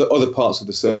Sochi to other parts of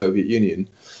the Soviet Union.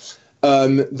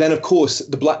 Then of course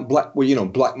the black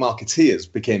marketeers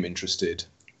became interested.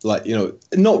 Like,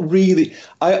 not really.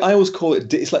 I always call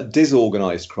it's like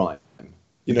disorganized crime.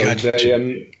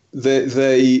 Gotcha.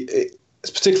 They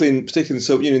particularly in the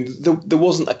Soviet Union, there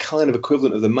wasn't a kind of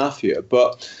equivalent of the mafia,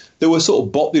 but there were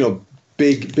sort of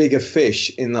bigger fish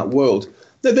in that world.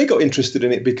 They got interested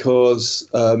in it because,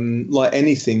 like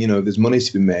anything, there's money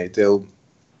to be made. They'll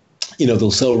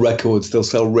sell records, they'll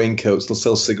sell raincoats, they'll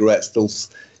sell cigarettes,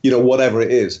 whatever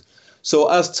it is. So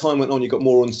as time went on, you got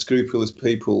more unscrupulous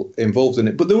people involved in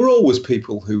it. But there were always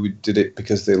people who did it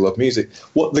because they love music.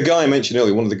 What the guy I mentioned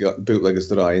earlier, one of the bootleggers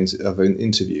that I've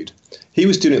interviewed, he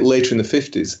was doing it later in the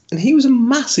 50s, and he was a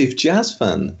massive jazz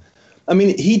fan. I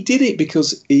mean, he did it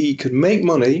because he could make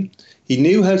money. He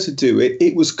knew how to do it.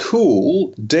 It was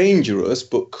cool, dangerous,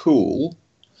 but cool.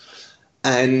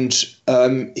 And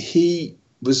he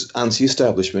was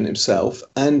anti-establishment himself,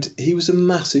 and he was a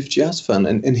massive jazz fan,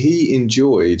 and he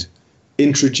enjoyed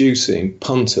introducing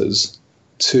punters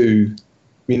to,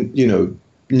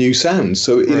 new sounds.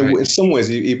 So in some ways,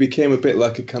 he became a bit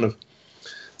like a kind of,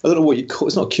 I don't know what you call,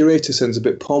 it's not curator, sounds a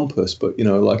bit pompous, but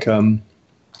well,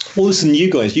 listen, you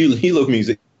guys, you love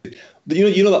music. But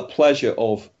you know that pleasure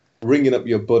of ringing up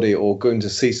your buddy or going to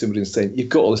see somebody and saying, you've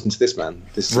got to listen to this, man.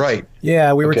 Right.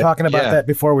 Yeah, we were talking about that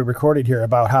before we recorded here,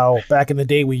 about how back in the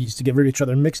day we used to give each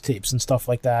other mixtapes and stuff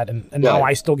like that. And now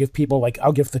I still give people,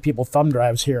 I'll give the people thumb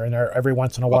drives here and there every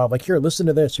once in a while. Like, here, listen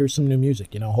to this. Here's some new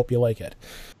music. Hope you like it.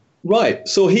 Right.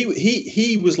 So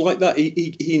he was like that.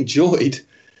 He enjoyed,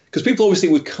 because people obviously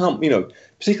would come,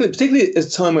 particularly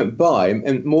as time went by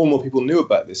and more people knew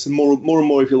about this, and more and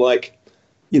more, if you like,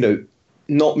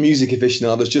 not music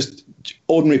aficionados, just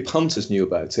ordinary punters knew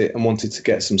about it and wanted to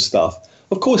get some stuff.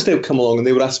 Of course, they would come along and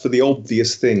they would ask for the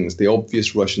obvious things, the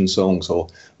obvious Russian songs or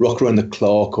Rock Around the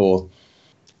Clock or,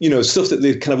 stuff that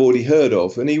they'd kind of already heard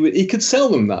of. And he could sell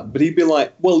them that, but he'd be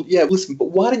like, well, yeah, listen, but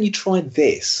why don't you try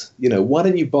this? Why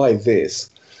don't you buy this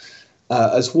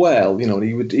as well?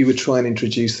 And he would try and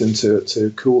introduce them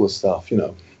to cooler stuff,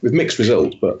 with mixed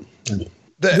results. But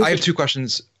I have two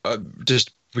questions,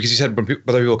 just because you said when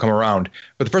other people come around,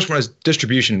 but the first one is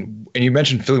distribution. And you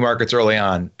mentioned flea markets early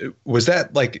on. Was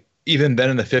that like, even then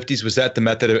in the 50s, was that the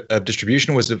method of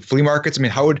distribution? Was it flea markets? I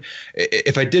mean, how would,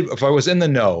 if I was in the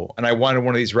know and I wanted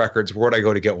one of these records, where would I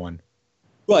go to get one?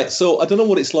 Right. So I don't know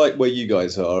what it's like where you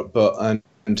guys are, but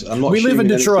and I'm not. We live in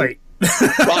Detroit.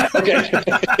 Right. Okay.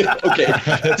 Okay.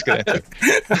 That's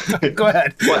good. Go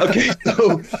ahead. Right, okay.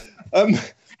 So,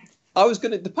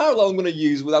 the parallel I'm going to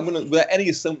use without any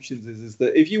assumptions is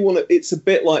that if you want to, it's a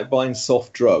bit like buying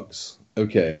soft drugs.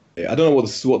 Okay, I don't know what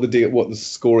the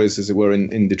score is, as it were,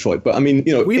 in Detroit, but I mean,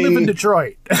 you know, we live in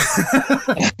Detroit.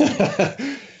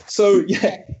 So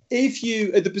yeah, if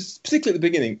you, particularly at the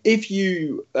beginning, if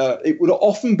you, it would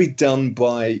often be done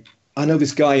by, I know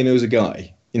this guy who knows a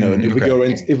guy, you know, and if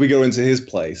we go into his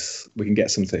place, we can get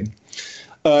something.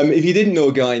 If you didn't know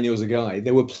a guy who knows a guy,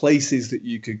 there were places that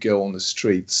you could go on the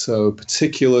street. So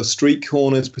particular street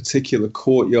corners, particular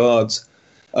courtyards,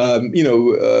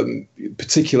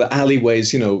 particular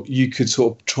alleyways, you know, you could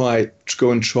sort of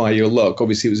go and try your luck.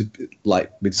 Obviously, it was a bit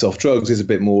like with soft drugs, it's a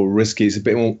bit more risky. It's a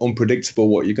bit more unpredictable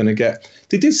what you're going to get.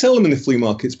 They did sell them in the flea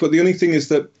markets, but the only thing is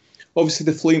that obviously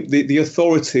the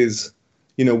authorities,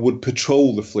 you know, would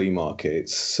patrol the flea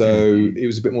markets. So it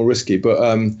was a bit more risky, but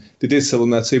they did sell them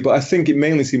there too. But I think it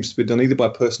mainly seems to be done either by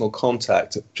personal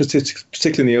contact,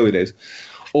 particularly in the early days,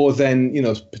 or then, you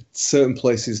know, certain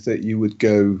places that you would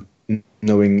go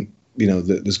knowing, you know,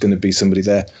 that there's going to be somebody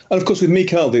there. And of course, with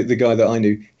Mikael, the guy that I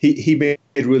knew, he made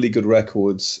really good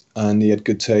records and he had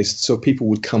good taste. So people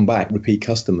would come back, repeat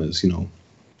customers, you know.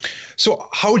 So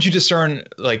how would you discern,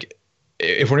 like,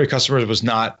 if one of your customers was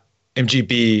not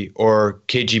MGB or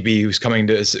KGB,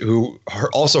 who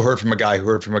also heard from a guy who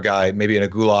heard from a guy, maybe in a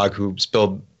gulag, who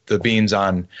spilled the beans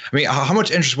on? I mean, how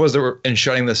much interest was there in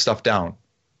shutting this stuff down?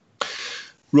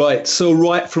 Right. So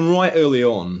from right early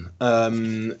on,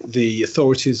 the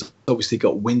authorities obviously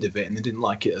got wind of it and they didn't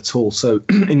like it at all. So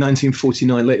in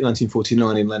 1949, late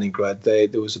 1949 in Leningrad,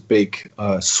 there was a big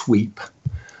sweep,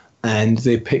 and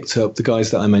they picked up the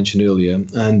guys that I mentioned earlier,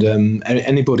 and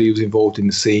anybody who was involved in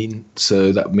the scene.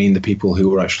 So that would mean the people who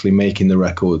were actually making the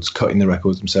records, cutting the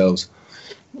records themselves,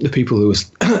 the people who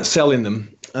were selling them.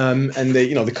 And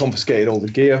they confiscated all the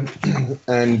gear,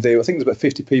 and I think there's about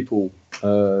 50 people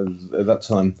at that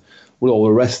time were all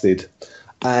arrested.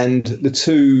 And the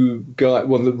two guys,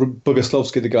 the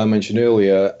Bogoslovsky, the guy I mentioned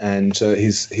earlier, and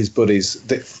his buddies,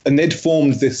 they'd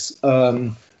formed this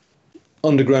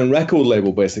underground record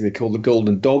label basically called the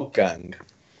Golden Dog Gang,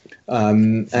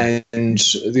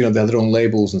 and you know, they had their own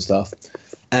labels and stuff.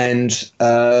 And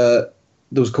there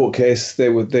was a court case. They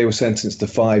were sentenced to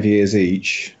 5 years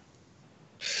each.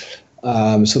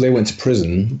 So they went to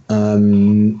prison,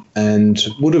 and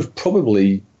would have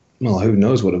probably, well, who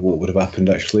knows what would have happened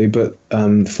actually. But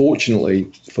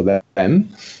fortunately for them,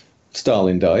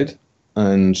 Stalin died,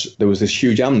 and there was this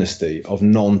huge amnesty of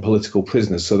non-political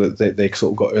prisoners, so that they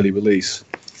sort of got early release,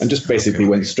 and just basically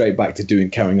went straight back to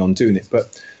carrying on doing it.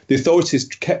 But the authorities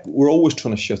were always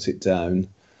trying to shut it down.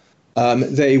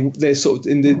 They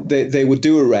would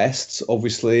do arrests,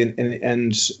 obviously,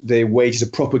 and they waged a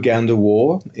propaganda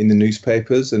war in the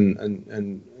newspapers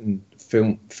and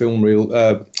film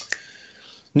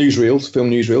newsreels.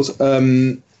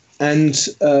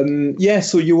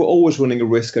 So you were always running a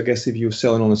risk, I guess, if you were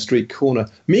selling on a street corner.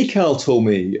 Mikael told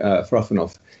me,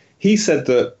 Frafinov, he said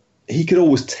that he could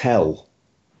always tell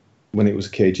when it was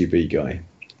a KGB guy,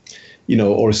 you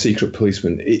know, or a secret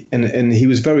policeman, and he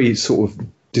was very sort of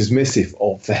dismissive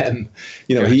of them,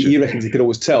 you know. He reckons he could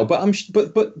always tell, but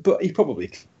he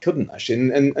probably couldn't actually,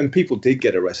 and people did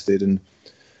get arrested, and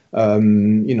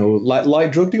you know,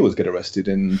 like drug dealers get arrested,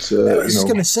 and I was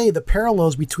going to say the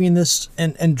parallels between this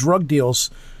and drug deals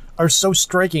are so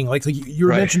striking. Like you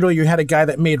mentioned earlier, you had a guy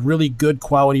that made really good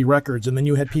quality records, and then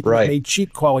you had people that made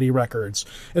cheap quality records.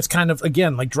 It's kind of,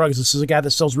 again, like drugs. This is a guy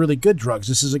that sells really good drugs.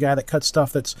 This is a guy that cuts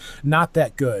stuff that's not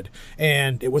that good,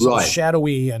 and it was all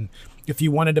shadowy. And if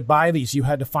you wanted to buy these, you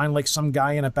had to find like some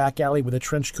guy in a back alley with a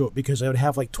trench coat, because they would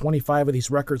have like 25 of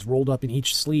these records rolled up in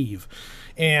each sleeve,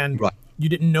 and you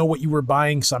didn't know what you were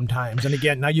buying sometimes. And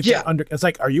again, now you've got it's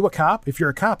like, are you a cop? If you're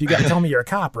a cop, you got to tell me you're a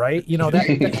cop, right? You know, that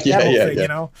whole thing, you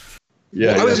know?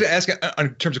 Yeah. Well, I was going to ask,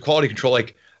 in terms of quality control,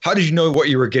 like, how did you know what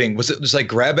you were getting? Was it just like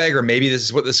grab bag, or maybe this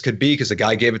is what this could be because the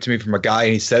guy gave it to me from a guy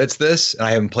and he said it's this, and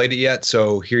I haven't played it yet,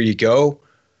 so here you go?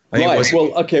 I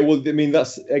mean,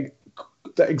 that's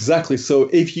exactly. So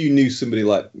if you knew somebody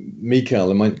like Mikael,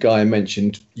 the guy I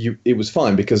mentioned, it was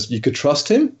fine because you could trust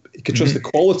him. You could trust the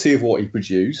quality of what he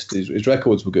produced. His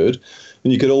records were good.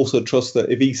 And you could also trust that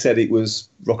if he said it was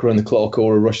Rock Around the Clock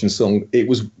or a Russian song, it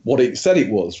was what it said it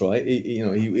was, right?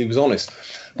 He was honest.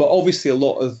 But obviously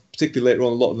particularly later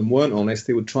on, a lot of them weren't honest.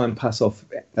 They would try and pass off,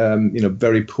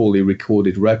 very poorly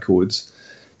recorded records.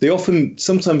 So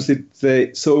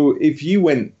if you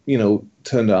went,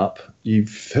 turned up,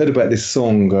 you've heard about this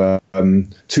song,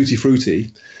 Tutti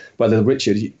Frutti, by Little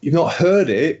Richard. You've not heard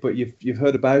it, but you've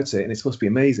heard about it, and it's supposed to be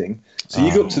amazing. So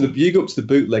you go up to the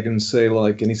bootlegger and say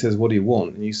and he says, "What do you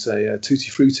want?" And you say, "Tutti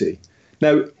Frutti."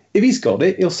 Now, if he's got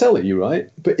it, he'll sell it you, right?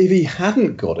 But if he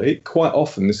hadn't got it, quite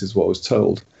often, this is what I was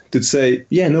told, they'd say,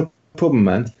 "Yeah, no problem,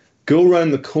 man. Go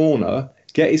around the corner,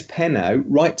 get his pen out,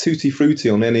 write Tutti Frutti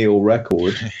on any old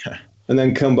record, and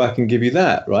then come back and give you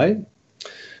that," right?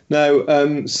 Now,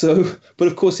 but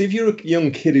of course, if you're a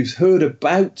young kid who's heard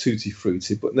about Tutti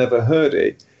Frutti but never heard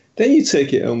it, then you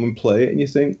take it home and play it, and you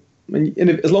think, and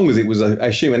as long as it was, I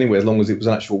assume anyway, as long as it was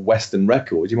an actual Western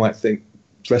record, you might spend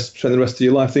the rest of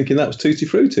your life thinking that was Tutti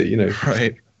Frutti,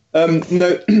 Right.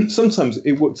 Now, sometimes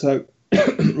it worked out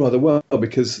rather well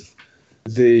because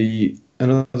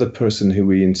another person who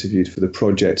we interviewed for the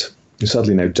project, who's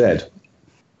sadly now dead,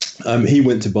 he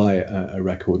went to buy a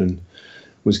record and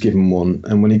was given one,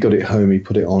 and when he got it home, he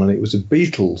put it on, and it was a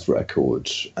Beatles record,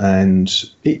 and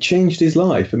it changed his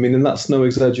life. I mean, and that's no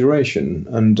exaggeration,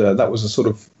 and that was a sort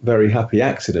of very happy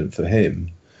accident for him.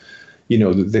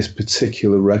 That this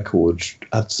particular record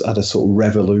had a sort of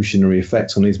revolutionary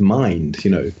effect on his mind,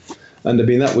 and I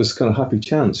mean, that was kind of happy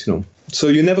chance, So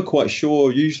you're never quite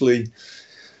sure. Usually,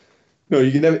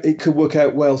 it could work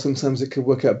out well. Sometimes it could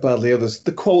work out badly.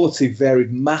 The quality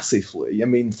varied massively. I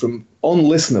mean, from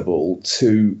unlistenable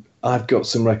to I've got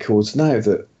some records now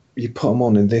that you put them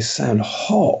on and they sound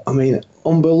hot. I mean,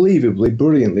 unbelievably,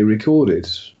 brilliantly recorded,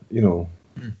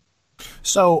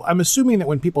 So I'm assuming that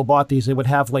when people bought these, they would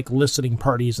have like listening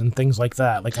parties and things like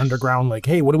that, like underground, like,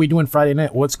 hey, what are we doing Friday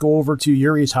night? Let's go over to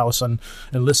Yuri's house and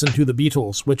listen to the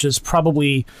Beatles, which is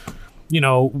probably,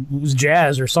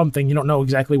 jazz or something. You don't know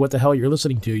exactly what the hell you're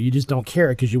listening to. You just don't care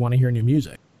because you want to hear new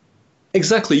music.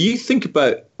 Exactly. You think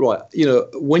about,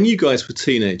 when you guys were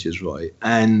teenagers, right,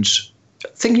 and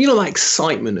think, that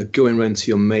excitement of going around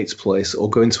to your mate's place or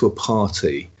going to a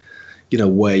party,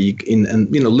 where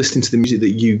listening to the music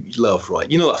that you love, right?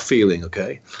 That feeling,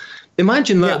 okay?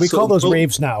 Imagine that. Yeah, we call those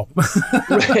raves now.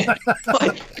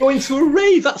 Right. Going to a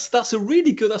rave, that's a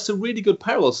really good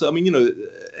parallel. So I mean,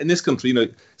 in this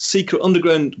country, secret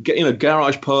underground,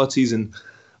 garage parties and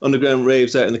underground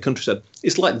raves out in the countryside.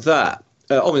 It's like that.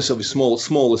 Obviously,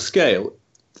 smaller scale.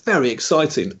 Very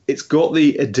exciting. It's got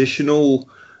the additional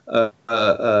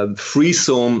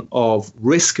frisson of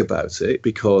risk about it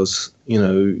because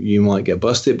you might get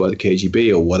busted by the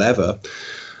KGB or whatever.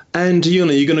 And, you're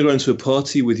going to go into a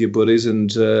party with your buddies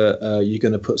and you're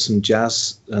going to put some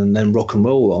jazz and then rock and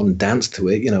roll on, dance to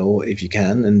it, if you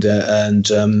can, and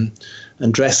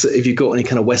dress, if you've got any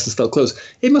kind of Western style clothes.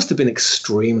 It must have been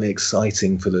extremely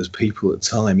exciting for those people at the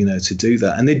time, to do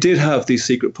that. And they did have these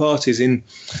secret parties in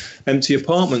empty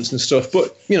apartments and stuff.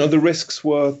 But, the risks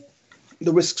were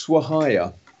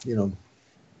higher, You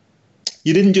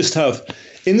didn't just have,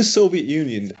 in the Soviet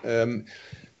Union,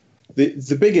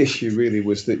 the big issue really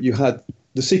was that you had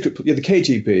the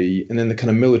KGB and then the kind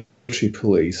of military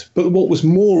police. But what was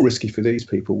more risky for these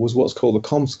people was what's called the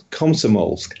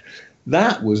Komsomolsk.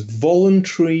 That was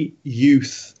voluntary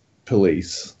youth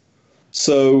police.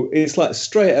 So it's like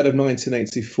straight out of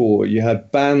 1984, you had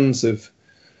bands of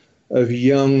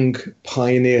young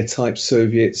pioneer type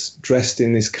Soviets dressed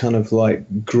in this kind of like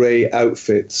grey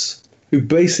outfits who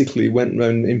basically went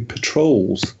around in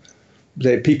patrols.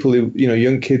 They're people who,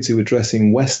 young kids who were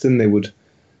dressing Western. They would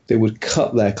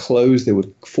cut their clothes. They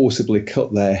would forcibly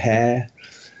cut their hair.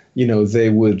 They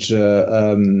would,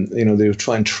 they would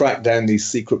try and track down these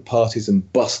secret parties and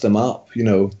bust them up.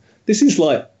 This is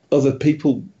like other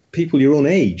people your own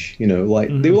age. They were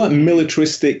like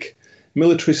militaristic,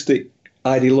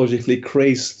 ideologically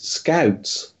crazed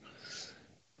scouts.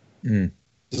 Mm.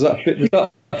 Does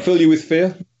that fill you with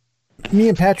fear? Me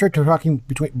and Patrick were talking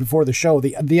before the show.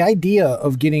 The idea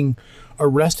of getting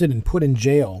arrested and put in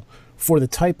jail for the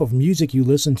type of music you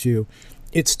listen to,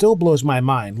 it still blows my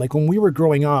mind. Like when we were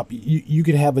growing up, you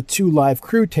could have a 2 Live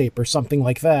Crew tape or something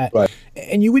like that, right,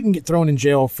 and you wouldn't get thrown in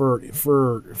jail for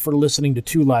listening to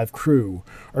 2 Live Crew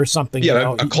or something.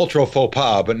 Yeah, a cultural faux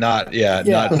pas, but not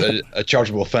a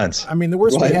chargeable offense. I mean, the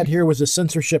worst we had here was the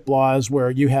censorship laws where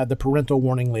you had the parental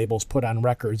warning labels put on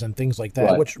records and things like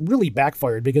that, which really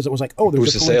backfired because it was like, oh,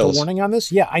 there's a parental warning on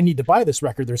this? Yeah, I need to buy this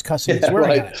record. There's cussing and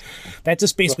swearing on it. That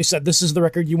just basically said, this is the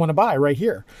record you want to buy right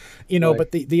here.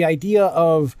 But the idea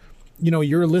of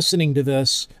you're listening to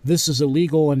this. This is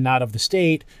illegal and not of the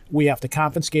state. We have to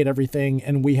confiscate everything,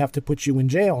 and we have to put you in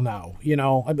jail now.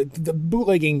 The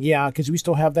bootlegging, yeah, because we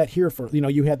still have that here for,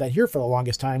 you had that here for the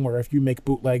longest time, where if you make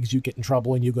bootlegs, you get in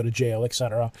trouble and you go to jail,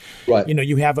 etc. Right.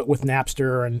 You have it with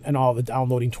Napster and all the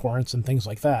downloading torrents and things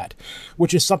like that,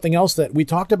 which is something else that we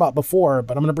talked about before,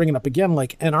 but I'm going to bring it up again.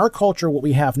 Like in our culture, what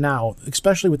we have now,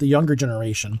 especially with the younger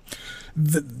generation,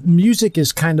 the music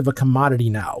is kind of a commodity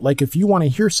now. Like if you want to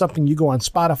hear something, you go on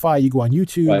Spotify, you go on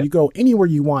YouTube, right. You go anywhere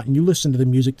you want, and you listen to the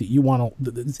music that you want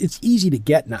to. It's easy to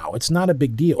get now. It's not a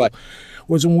big deal. Right.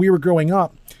 Whereas when we were growing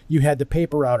up, you had to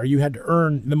paper route, or you had to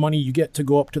earn the money you get to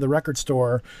go up to the record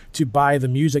store to buy the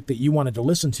music that you wanted to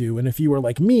listen to. And if you were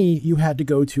like me, you had to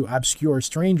go to obscure,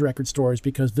 strange record stores,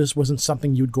 because this wasn't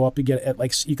something you'd go up to get at,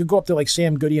 like, you could go up to like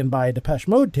Sam Goody and buy a Depeche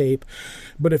Mode tape.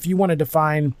 But if you wanted to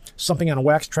find something on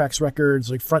Wax Trax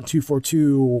Records, like Front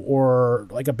 242, or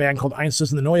like a band called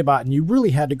Einstein and the Neubauten, you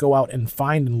really had to go out and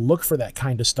find and look for that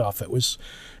kind of stuff. It was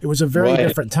a very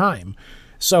different time.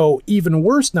 So even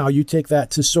worse now, you take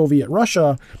that to Soviet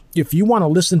Russia. If you want to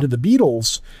listen to the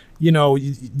Beatles,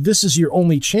 this is your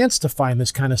only chance to find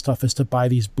this kind of stuff, is to buy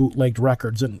these bootlegged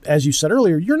records. And as you said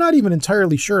earlier, you're not even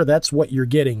entirely sure that's what you're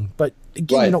getting. But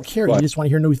again, you don't care. You just want to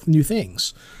hear new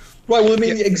things. Right. Well, I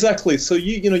mean, exactly. So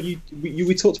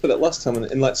we talked about that last time,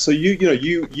 and like, so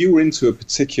you were into a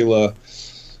particular.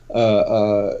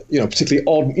 Particularly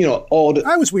odd.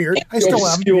 I was weird. I still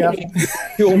am.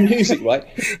 Your music, right?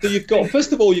 So you've got,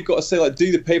 first of all, you've got to say, like,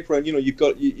 do the paper, and you've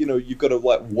got to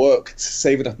like work to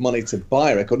save enough money to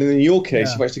buy a record. And in your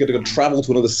case, you've actually got to go travel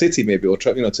to another city, maybe, or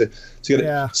to get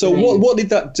it. So what did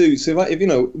that do? So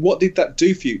what did that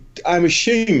do for you? I'm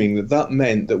assuming that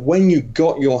meant that when you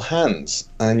got your hands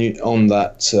on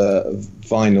that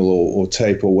vinyl or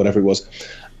tape or whatever it was.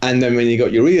 And then when you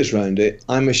got your ears around it,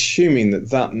 I'm assuming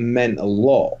that meant a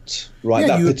lot, right?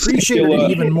 Yeah, that you appreciated it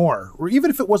even more. Or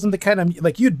even if it wasn't the kind of,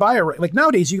 like, you'd buy like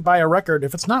nowadays you buy a record,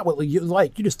 if it's not what you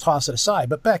like, you just toss it aside.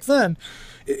 But back then,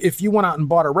 if you went out and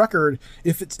bought a record,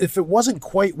 if it wasn't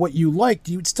quite what you liked,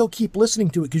 you'd still keep listening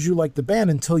to it because you liked the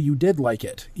band until you did like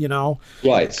it,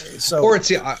 Right. So, or I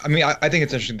think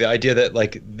it's interesting, the idea that,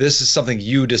 like, this is something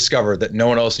you discovered that no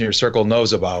one else in your circle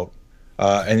knows about.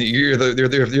 And you're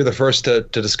the first to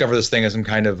discover this thing as some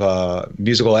kind of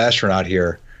musical astronaut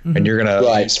here, and you're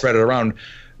gonna spread it around.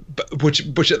 But which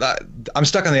I'm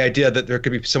stuck on the idea that there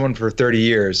could be someone for 30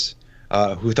 years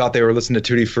who thought they were listening to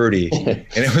Tutti Frutti, and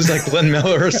it was like Glenn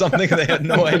Miller or something. They had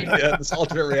no idea this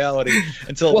alternate reality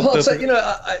until. Well,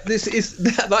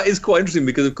 that is quite interesting,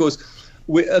 because of course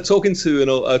we're talking to an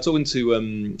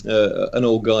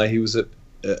old guy. He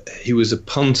was a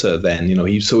punter then, he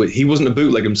wasn't a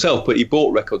bootleg himself, but he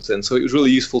bought records then. So it was really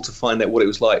useful to find out what it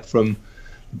was like from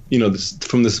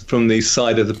the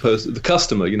side of the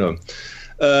customer,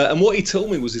 And what he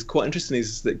told me is quite interesting,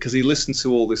 is that because he listened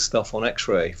to all this stuff on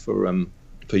X-Ray for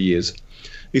years,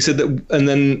 he said that, and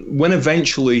then when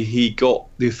eventually he got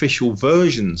the official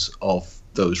versions of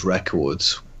those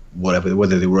records,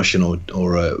 whether they were Russian or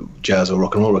jazz or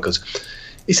rock and roll records.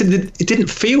 He said that they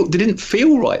didn't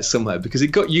feel right somehow, because he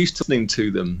got used to listening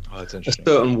to them a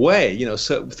certain way,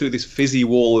 through this fizzy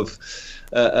wall of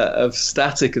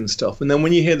static and stuff. And then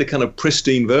when you hear the kind of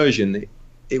pristine version,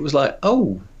 it was like,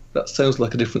 oh, that sounds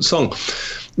like a different song.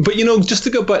 But just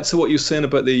to go back to what you were saying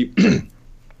about the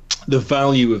the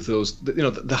value of those,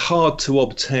 the hard to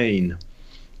obtain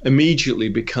immediately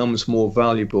becomes more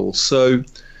valuable. So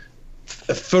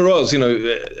for us, and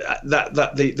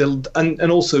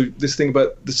also this thing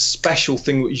about the special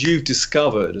thing that you've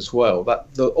discovered as well,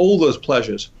 all those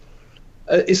pleasures,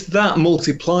 it's that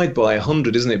multiplied by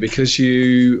 100, isn't it? Because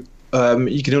you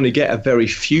can only get a very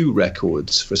few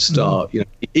records for a start.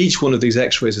 Each one of these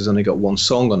X-rays has only got one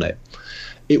song on it.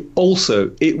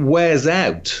 It wears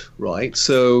out, right?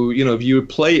 So if you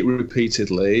play it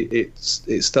repeatedly, it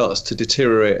starts to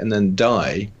deteriorate and then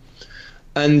die.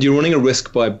 And you're running a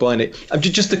risk by buying it.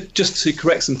 Just to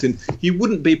correct something, you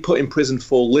wouldn't be put in prison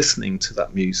for listening to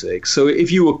that music. So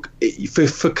if you were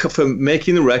for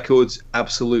making the records,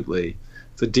 absolutely.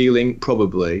 For dealing,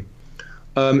 probably.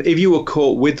 If you were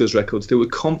caught with those records, they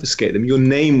would confiscate them. Your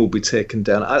name will be taken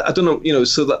down. I don't know.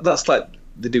 So that's like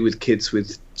they do with kids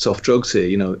with soft drugs here.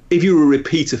 If you're a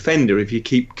repeat offender, if you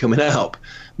keep coming out,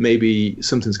 maybe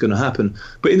something's going to happen.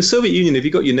 But in the Soviet Union, if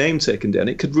you got your name taken down,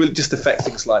 it could really just affect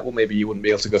things like, well, maybe you wouldn't be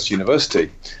able to go to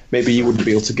university. Maybe you wouldn't be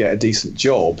able to get a decent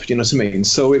job. You know what I mean?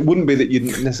 So it wouldn't be that you'd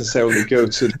necessarily go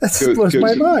to... That blows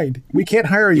my mind. We can't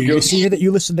hire you. You see that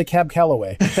you listen to Cab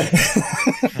Calloway.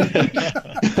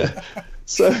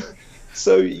 So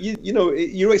So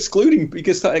you're excluding, you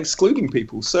can start excluding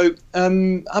people. So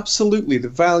absolutely, the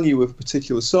value of a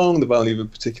particular song, the value of a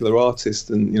particular artist,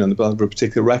 and the value of a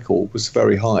particular record was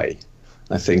very high,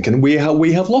 I think, and we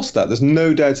have lost that. There's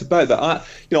no doubt about that.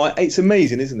 It's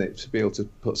amazing, isn't it, to be able to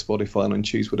put Spotify on and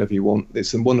choose whatever you want.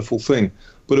 It's a wonderful thing.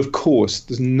 But of course,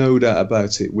 there's no doubt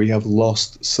about it. We have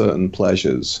lost certain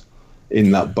pleasures in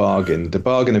that bargain. The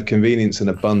bargain of convenience and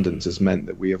abundance has meant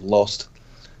that we have lost.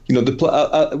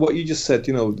 What you just said.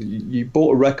 You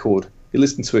bought a record. You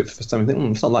listen to it for the first time. You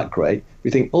think, it's not that great.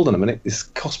 You think, hold on a minute, this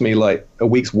cost me like a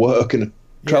week's work and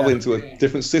traveling to a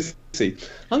different city.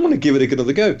 I'm going to give it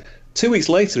another go. 2 weeks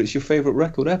later, it's your favorite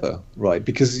record ever, right?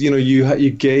 Because you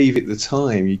gave it the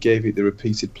time, you gave it the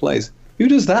repeated plays. Who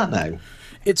does that now?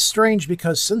 It's strange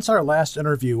because since our last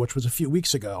interview, which was a few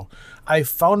weeks ago, I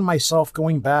found myself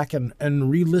going back and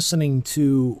re-listening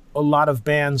to a lot of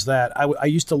bands that I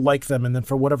used to like them, and then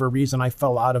for whatever reason I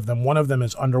fell out of them. One of them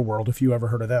is Underworld, if you ever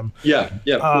heard of them. Yeah,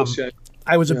 of course, yeah.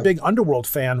 I was a big Underworld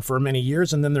fan for many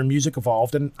years, and then their music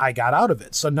evolved, and I got out of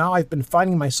it. So now I've been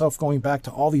finding myself going back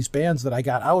to all these bands that I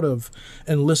got out of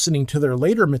and listening to their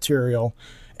later material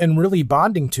and really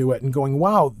bonding to it and going,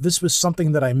 wow, this was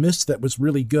something that I missed that was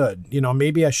really good.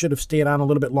 Maybe I should have stayed on a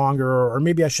little bit longer, or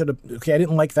maybe I should have, I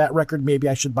didn't like that record. Maybe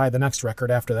I should buy the next record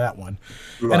after that one.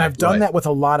 Right, and I've done that with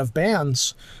a lot of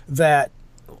bands that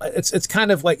it's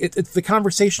kind of like it's the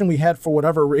conversation we had for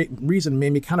whatever reason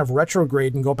made me kind of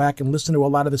retrograde and go back and listen to a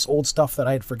lot of this old stuff that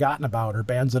I had forgotten about, or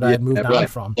bands that I had moved on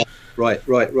from. Right.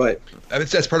 I mean,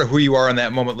 that's part of who you are in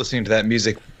that moment. Listening to that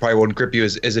music probably wouldn't grip you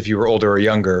as if you were older or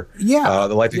younger. Yeah.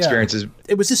 The life experiences.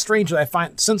 It was just strange that I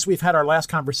find, since we've had our last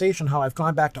conversation, how I've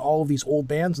gone back to all of these old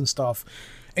bands and stuff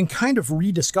and kind of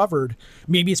rediscovered,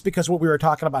 maybe it's because what we were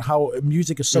talking about, how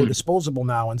music is so disposable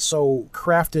now and so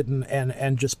crafted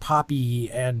and just poppy,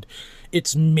 and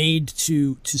it's made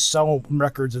to sell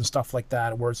records and stuff like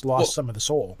that, where it's lost some of the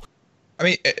soul. I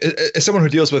mean, as someone who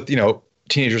deals with,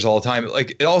 teenagers all the time,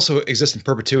 like, it also exists in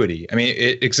perpetuity. I mean,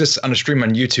 it exists on a stream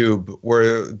on YouTube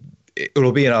where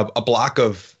it'll be in a block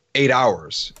of 8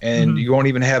 hours, and you won't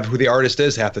even have who the artist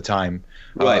is half the time.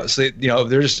 Right. So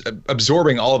they're just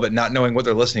absorbing all of it, not knowing what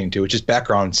they're listening to. It's just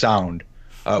background sound,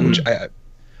 which I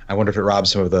wonder if it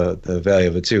robs some of the value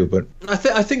of it too. But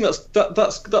I think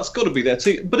that's got to be there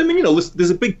too. But I mean, there's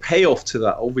a big payoff to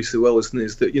that. Obviously,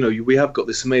 is that we have got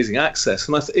this amazing access,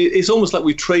 and it's almost like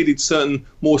we've traded certain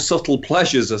more subtle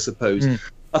pleasures, I suppose.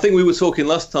 I think we were talking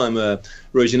last time,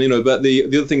 Roger, but the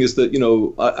other thing is that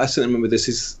I certainly remember this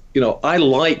is I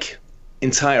like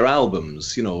entire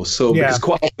albums, because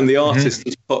quite often the artist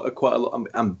has put quite a lot.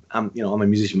 I'm a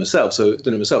musician myself, so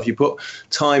doing it myself. You put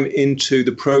time into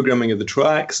the programming of the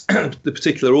tracks, the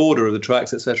particular order of the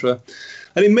tracks, etc.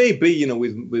 And it may be,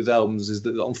 with albums, is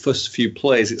that on first few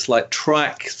plays, it's like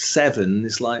track 7.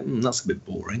 It's like that's a bit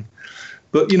boring.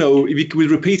 But with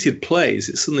repeated plays,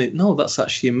 it's suddenly that's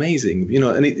actually amazing.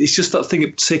 And it's just that thing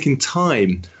of taking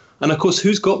time. And of course,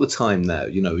 who's got the time now?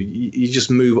 You just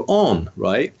move on,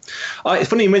 right? It's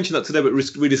funny you mentioned that today, but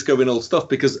rediscovering old stuff,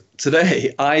 because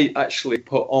today I actually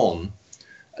put on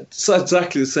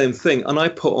exactly the same thing, and I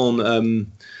put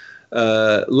on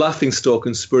Laughing Stock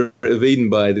and Spirit of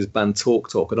Eden by this band Talk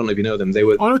Talk. I don't know if you know them. They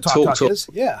were Talk is,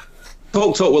 yeah.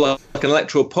 Talk Talk were like an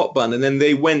electro pop band, and then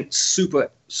they went super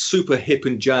hip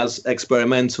and jazz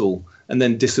experimental, and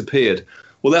then disappeared.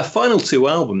 Well, their final 2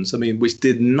 albums, which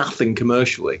did nothing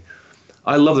commercially,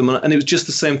 I love them, and it was just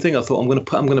the same thing. I thought I'm going to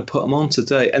put them on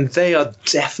today, and they are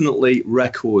definitely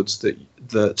records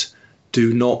that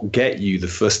do not get you the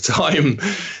first time,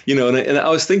 And I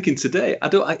was thinking today,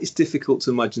 it's difficult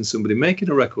to imagine somebody making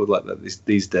a record like that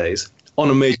these days on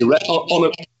a major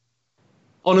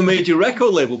on a major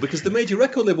record label, because the major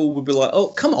record label would be like, oh,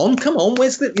 come on,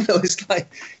 where's the, it's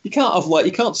like, you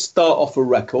can't start off a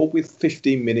record with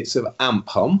 15 minutes of amp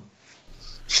hum.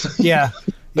 Yeah.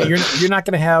 You're not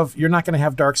going to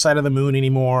have Dark Side of the Moon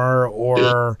anymore,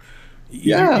 or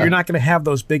you're not going to have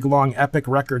those big, long, epic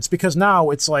records, because now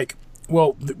it's like,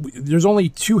 well, there's only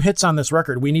 2 hits on this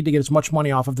record. We need to get as much money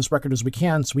off of this record as we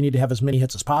can, so we need to have as many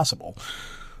hits as possible.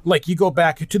 Like, you go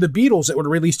back to the Beatles, it would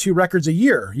release 2 records a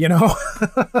year,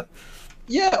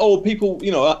 Yeah, or people,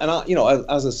 and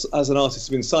as an artist who's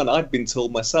been signed, I've been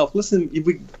told myself, listen,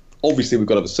 obviously we've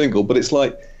got to have a single, but it's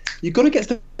like, you've got to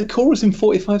get the chorus in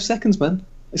 45 seconds, man.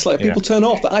 It's like people turn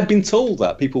off. I've been told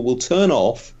that people will turn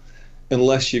off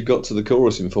unless you've got to the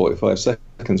chorus in 45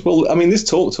 seconds. Well, this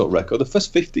Talk Talk record, the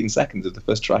first 15 seconds of the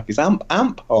first track is amp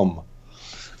hum.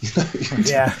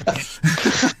 Yeah.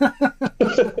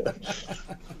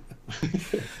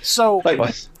 So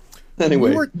Anyway,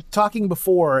 we were talking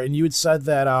before, and you had said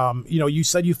that you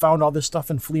said you found all this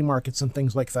stuff in flea markets and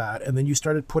things like that, and then you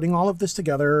started putting all of this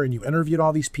together, and you interviewed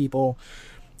all these people,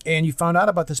 and you found out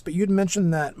about this. But you'd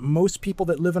mentioned that most people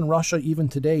that live in Russia even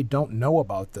today don't know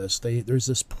about this. There's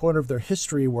this point of their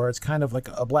history where it's kind of like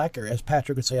a black area, as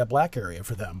Patrick would say, a black area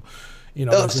for them.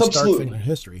 That's there's a stark absolutely thing in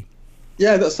history.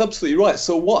 Yeah, that's absolutely right.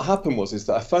 So what happened is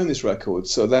that I found this record.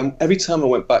 So then every time I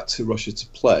went back to Russia to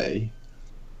play,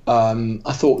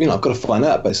 I thought, I've got to find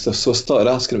out about stuff. So I started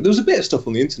asking. There was a bit of stuff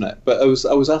on the internet, but I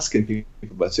was asking people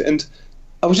about it, and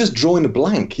I was just drawing a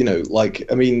blank. As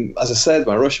I said,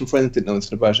 my Russian friends didn't know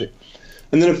anything about it,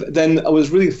 and then I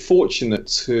was really fortunate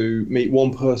to meet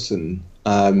one person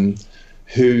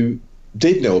who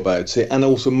did know about it, and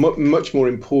also much more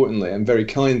importantly and very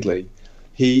kindly,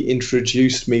 he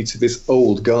introduced me to this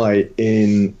old guy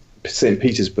in St.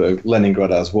 Petersburg,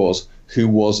 Leningrad as was, who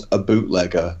was a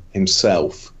bootlegger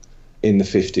himself in the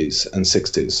 50s and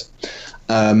 60s.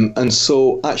 And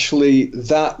so actually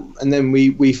and then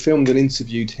we filmed and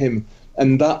interviewed him,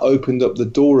 and that opened up the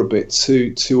door a bit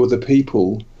to other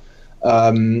people.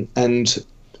 And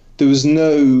there was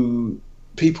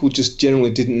people just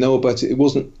generally didn't know about it.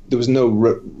 There was no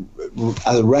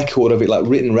record of it, like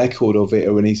written record of it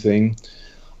or anything.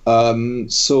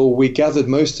 So we gathered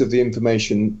most of the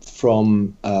information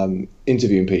from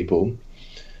interviewing people,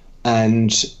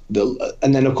 and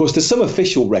then of course there's some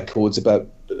official records about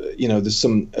there's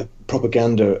some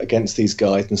propaganda against these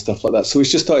guys and stuff like that. So we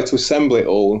just started to assemble it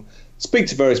all, speak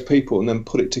to various people, and then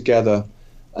put it together.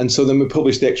 And so then we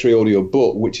published the X-Ray Audio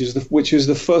book, which is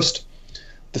the first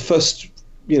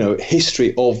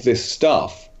history of this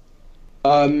stuff.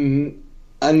 And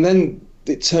then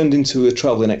it turned into a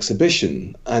traveling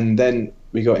exhibition, and then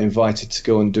we got invited to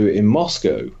go and do it in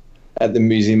Moscow at the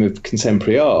Museum of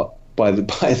Contemporary Art by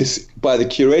the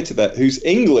curator there, who's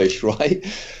English, right?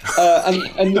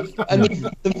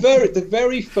 The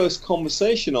very first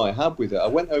conversation I had with her, I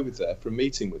went over there for a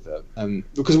meeting with her,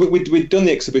 because we'd done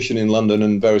the exhibition in London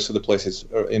and various other places,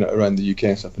 around the UK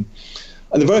and stuff. And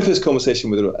the very first conversation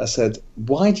with her, I said,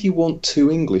 "Why do you want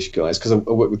two English guys?" Because I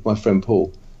work with my friend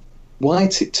Paul. Why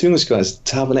two English guys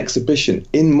to have an exhibition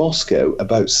in Moscow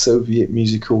about Soviet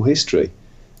musical history?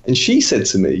 And she said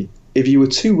to me, "If you were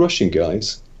two Russian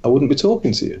guys, I wouldn't be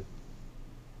talking to you."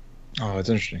 Oh, that's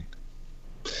interesting.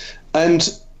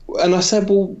 And I said,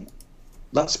 "Well,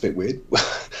 that's a bit weird."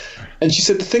 And she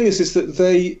said, "The thing is that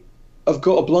they have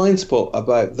got a blind spot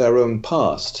about their own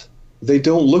past. They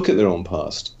don't look at their own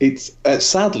past. It's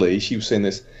sadly," she was saying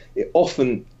this, "it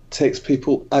often takes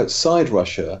people outside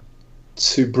Russia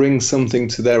to bring something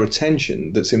to their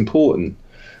attention that's important."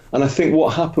 And I think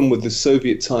what happened with the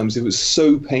Soviet times, it was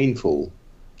so painful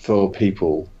for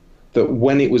people that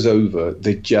when it was over,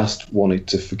 they just wanted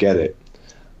to forget it.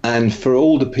 And for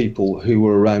all the people who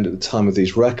were around at the time of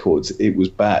these records, it was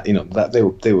bad. That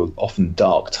they were often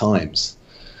dark times.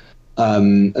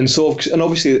 And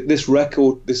obviously this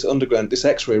record, this underground, this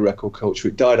X-ray record culture,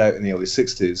 it died out in the early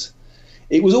 60s.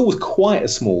 It was always quite a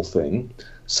small thing.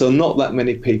 So not that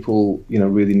many people,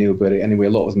 really knew about it anyway. A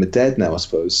lot of them are dead now, I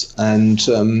suppose. And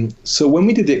so when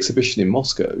we did the exhibition in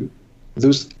Moscow, there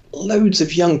was loads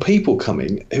of young people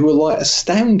coming who were like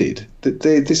astounded that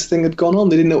this thing had gone on.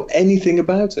 They didn't know anything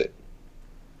about it.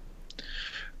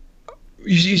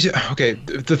 Okay,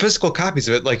 the physical copies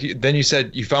of it, then you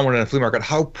said you found one in a flea market.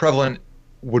 How prevalent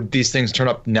would these things turn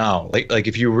up now? Like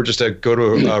if you were just to go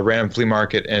to a random flea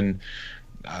market in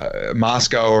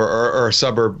Moscow or a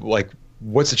suburb,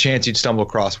 what's the chance you'd stumble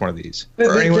across one of these?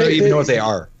 Or anyone even know what they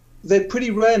are? They're pretty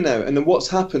rare now. And then what's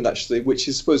happened, actually, which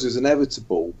I suppose is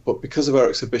inevitable, but because of our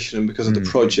exhibition and because of the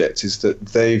project, is that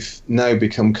they've now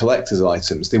become collector's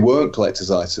items. They weren't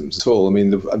collector's items at all. I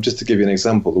mean, just to give you an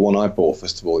example, the one I bought,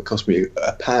 first of all, it cost me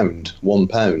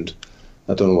 £1.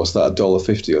 I don't know, what's that,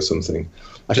 $1.50 or something.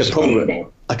 I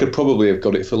could probably have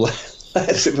got it for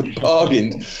less if I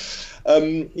bargained.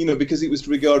 Because it was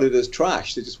regarded as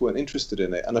trash. They just weren't interested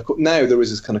in it. And now there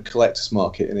is this kind of collector's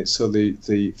market in it. So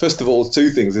the first of all, two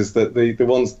things is that the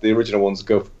original ones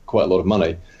go for quite a lot of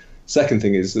money. Second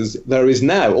thing is there is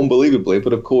now, unbelievably,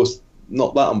 but of course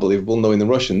not that unbelievable, knowing the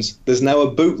Russians, there's now a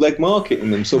bootleg market in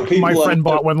them. So my friend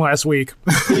bought one last week.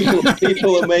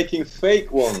 people are making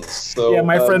fake ones. So, yeah,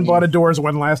 my friend bought a Doors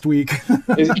one last week.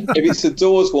 if it's a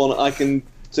Doors one, I can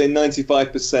say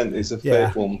 95% is a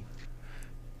fake one.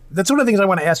 That's one of the things I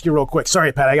want to ask you real quick.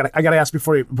 Sorry, Pat, I got to ask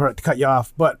before to cut you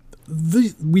off. But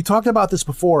we talked about this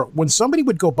before. When somebody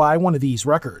would go buy one of these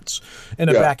records in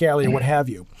a back alley or what have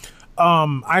you,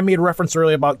 I made a reference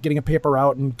earlier about getting a paper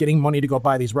out and getting money to go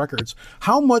buy these records.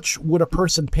 How much would a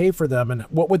person pay for them, and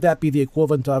what would that be the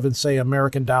equivalent of in, say,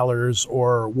 American dollars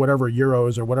or whatever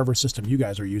euros or whatever system you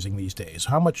guys are using these days?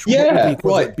 How much would the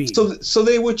equivalent be? So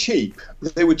they were cheap.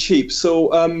 So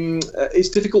it's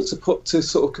difficult to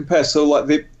sort of compare. So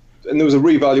like and there was a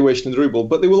revaluation of the ruble,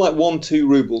 but they were like 1-2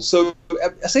 rubles. So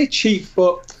I say cheap,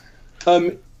 but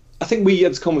I think we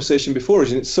had this conversation before,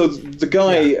 isn't it? So the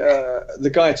guy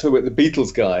I told about, the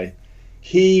Beatles guy,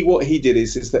 what he did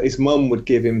is that his mum would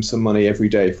give him some money every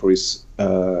day for his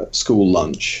school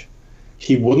lunch.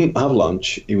 He wouldn't have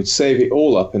lunch. He would save it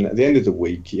all up, and at the end of the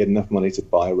week, he had enough money to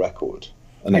buy a record.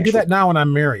 I do that now when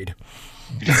I'm married.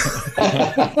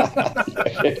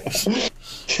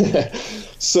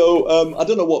 So I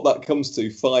don't know what that comes to.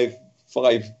 Five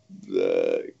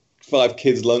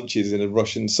kids' lunches in a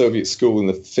Russian Soviet school in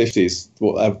the 50s.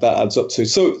 What that adds up to.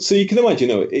 So you can imagine,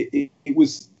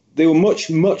 they were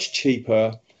much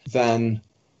cheaper than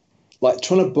like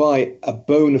trying to buy a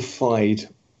bona fide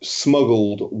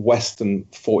smuggled Western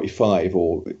 45,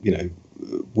 or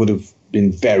would have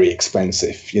been very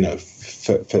expensive,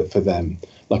 for them.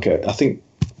 Like I think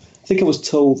I was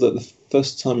told that the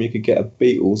first time you could get a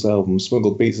Beatles album,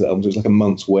 smuggled Beatles albums, it was like a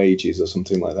month's wages or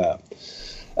something like that,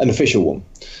 an official one.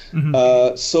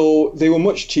 Mm-hmm. So they were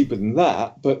much cheaper than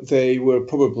that, but they were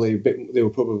probably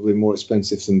more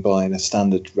expensive than buying a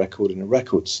standard record in a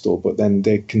record store. But then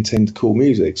they contained cool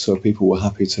music, so people were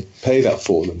happy to pay that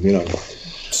for them.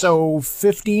 So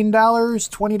 $15,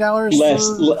 $20 less.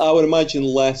 I would imagine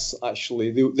less,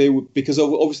 actually. They would, because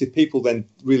obviously people then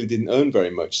really didn't earn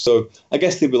very much. So I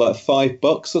guess they'd be like $5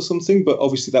 or something. But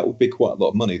obviously that would be quite a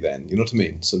lot of money then. You know what I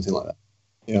mean? Something like that.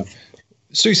 Yeah.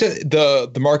 So you said the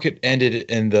market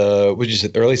ended in the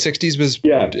early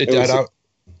 60s? It died out?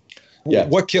 Yeah.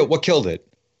 What killed it?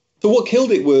 So what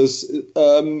killed it was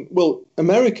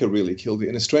America really killed it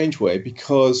in a strange way,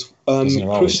 because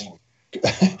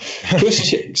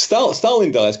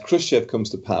Stalin dies, Khrushchev comes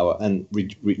to power and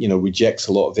rejects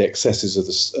a lot of the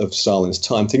excesses of Stalin's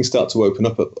time. Things start to open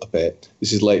up a bit.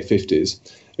 This is late 50s,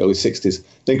 early 60s.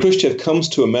 Then Khrushchev comes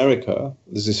to America.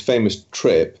 There's this famous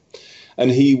trip,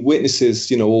 and he witnesses,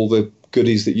 all the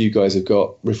goodies that you guys have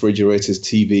got: refrigerators,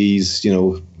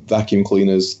 TVs, vacuum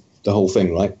cleaners, the whole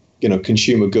thing, right?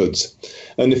 Consumer goods.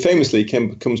 And famously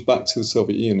comes back to the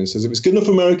Soviet Union and says, if it's good enough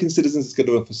for American citizens, it's good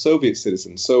enough for Soviet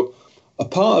citizens. So a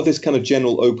part of this kind of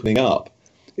general opening up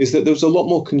is that there was a lot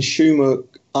more consumer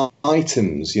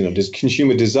items,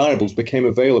 consumer desirables became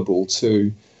available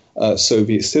to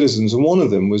Soviet citizens. And one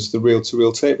of them was the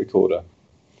reel-to-reel tape recorder.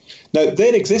 Now,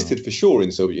 they'd existed for sure in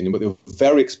the Soviet Union, but they were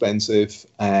very expensive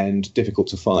and difficult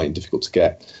to find, difficult to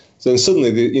get. So then suddenly,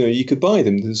 you could buy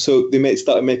them. So they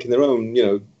started making their own,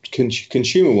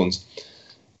 consumer ones.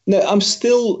 Now, I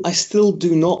still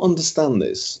do not understand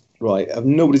this, right?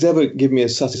 Nobody's ever given me a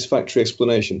satisfactory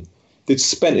explanation. They'd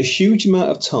spent a huge amount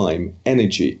of time,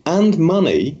 energy, and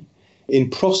money in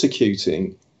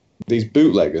prosecuting these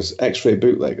bootleggers, X-ray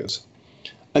bootleggers.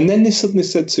 And then they suddenly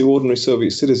said to ordinary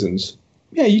Soviet citizens,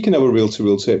 yeah, you can have a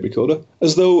reel-to-reel tape recorder,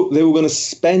 as though they were going to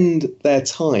spend their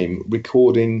time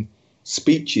recording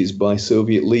speeches by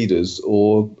Soviet leaders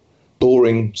or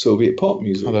boring Soviet pop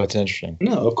music. Oh, that's interesting.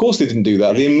 No, of course they didn't do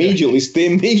that. They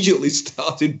immediately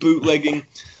started bootlegging,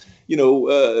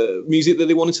 music that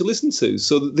they wanted to listen to.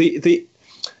 So the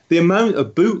amount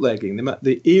of bootlegging,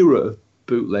 the era of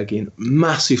bootlegging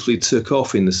massively took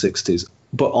off in the 60s,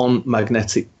 but on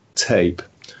magnetic tape,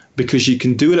 because you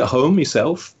can do it at home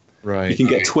yourself. Right. You can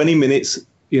get 20 minutes,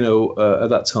 at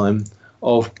that time,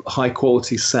 of high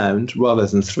quality sound rather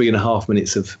than 3.5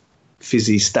 minutes of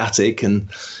fizzy static, and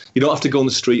you don't have to go on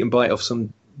the street and buy it off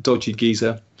some dodgy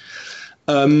geezer.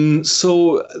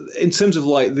 So in terms of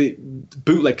like the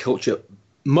bootleg culture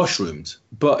mushroomed,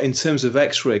 but in terms of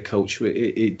X-ray culture,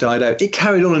 it died out. It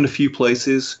carried on in a few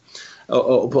places,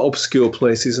 obscure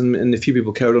places, and a few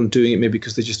people carried on doing it maybe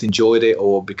because they just enjoyed it,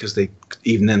 or because they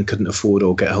even then couldn't afford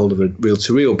or get hold of a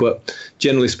reel-to-reel. But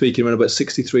generally speaking, around about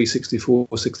 63, 64,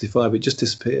 65, it just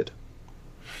disappeared.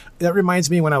 That reminds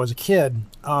me, when I was a kid,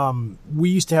 we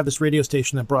used to have this radio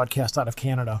station that broadcast out of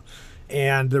Canada,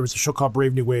 and there was a show called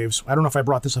Brave New Waves. I don't know if I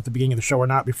brought this up at the beginning of the show or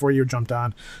not before you jumped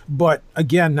on, but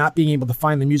again, not being able to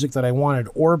find the music that I wanted,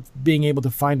 or being able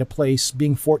to find a place,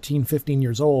 being 14, 15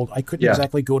 years old, I couldn't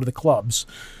exactly go to the clubs.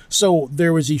 So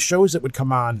there was these shows that would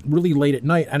come on really late at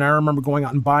night, and I remember going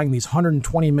out and buying these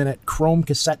 120-minute chrome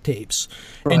cassette tapes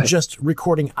and just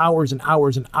recording hours and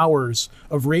hours and hours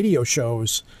of radio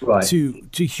shows to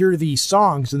hear these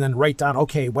songs, and then write down,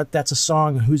 okay, that's a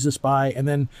song, and who's this by? And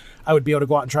then I would be able to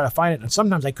go out and try to find it. And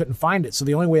sometimes I couldn't find it. So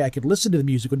the only way I could listen to the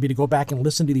music would be to go back and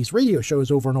listen to these radio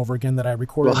shows over and over again that I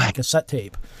recorded on cassette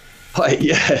tape. Right,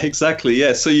 yeah, exactly.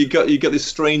 Yeah. So you got this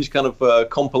strange kind of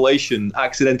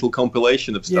accidental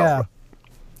compilation of stuff. Yeah.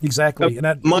 Exactly.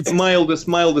 And my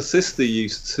older sister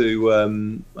used to.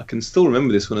 I can still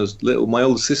remember this when I was little. My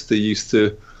older sister used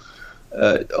to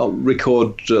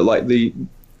record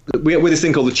we had this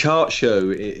thing called the chart show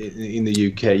in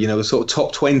the UK. The sort of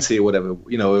top 20 or whatever.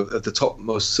 Of the top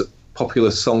most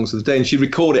popular songs of the day, and she'd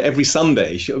record it every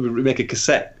Sunday. She would make a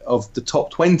cassette of the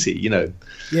top 20.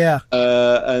 Yeah.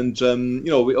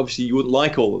 Obviously you wouldn't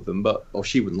like all of them, or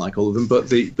she wouldn't like all of them,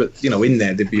 but in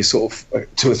there there'd be sort of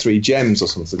 2 or 3 gems or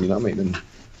something. You know what I mean? And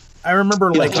I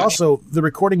remember, also the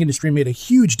recording industry made a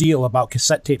huge deal about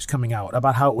cassette tapes coming out,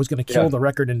 about how it was going to kill the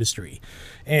record industry,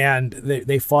 and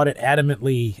they fought it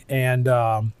adamantly. And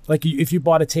if you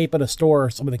bought a tape at a store,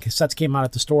 some of the cassettes came out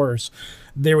at the stores,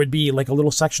 there would be like a little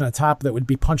section at the top that would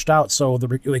be punched out, so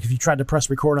if you tried to press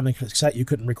record on the cassette, you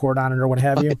couldn't record on it or what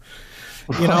have you.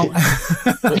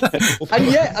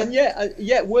 and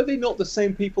yet, were they not the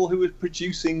same people who were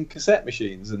producing cassette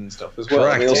machines and stuff as well?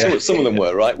 Correct, some of them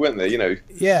were, right, weren't they?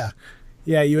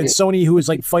 Yeah, you had Sony who was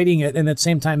like fighting it, and at the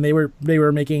same time they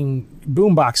were making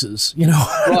boom boxes,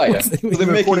 Right. They're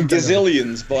making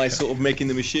gazillions by sort of making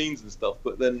the machines and stuff,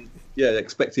 but then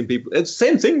expecting people. It's the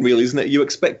same thing, really, isn't it? You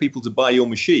expect people to buy your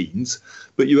machines,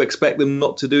 but you expect them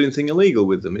not to do anything illegal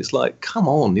with them. It's like, come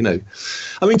on, I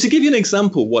mean, to give you an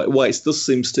example, why it still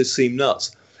seems to seem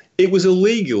nuts. It was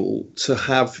illegal to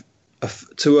have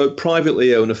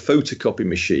privately own a photocopy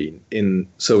machine in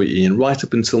Soviet Union right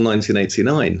up until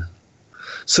 1989.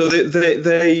 So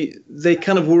they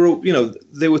kind of were,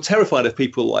 they were terrified of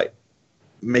people like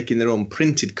making their own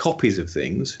printed copies of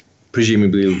things,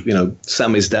 presumably,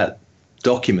 samizdat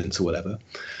documents or whatever.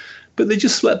 But they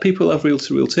just let people have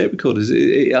reel-to-reel tape recorders.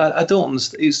 I don't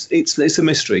understand. It's a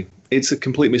mystery. It's a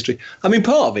complete mystery. I mean,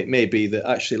 part of it may be that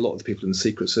actually a lot of the people in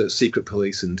the secret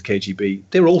police and KGB,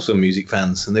 they were also music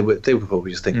fans, and they would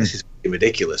probably just think this is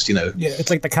ridiculous, Yeah, it's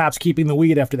like the cops keeping the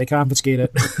weed after they confiscate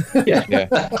it. Yeah.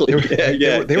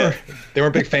 They were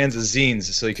big fans of zines,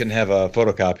 so you couldn't have a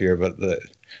photocopier,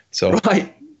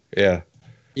 right. Yeah.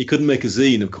 You couldn't make a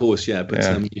zine, of course,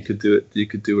 but you could do it. You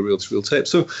could do a reel-to-reel tape.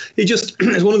 So it's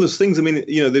one of those things. I mean,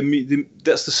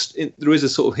 there is a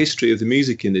sort of history of the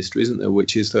music industry, isn't there?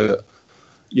 Which is that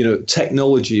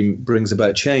technology brings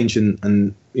about change,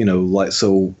 and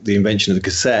so the invention of the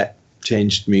cassette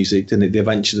changed music, and the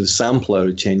invention of the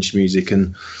sampler changed music,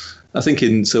 and I think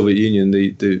in Soviet Union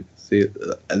the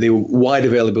wide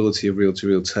availability of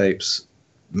reel-to-reel tapes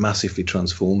massively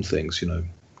transformed things,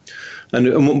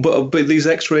 But these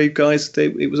X-ray guys,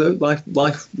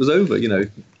 life was over,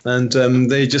 and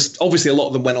they just, obviously a lot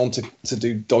of them went on to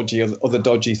do other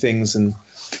dodgy things and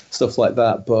stuff like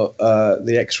that. But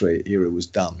the X-ray era was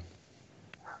done.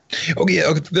 Okay,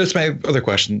 that's my other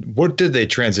question. What did they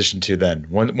transition to then?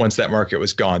 Once that market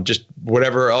was gone, just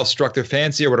whatever else struck their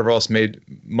fancy, or whatever else made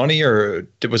money, or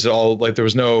was it all like there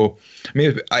was no? I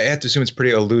mean, I have to assume it's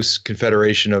pretty a loose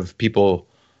confederation of people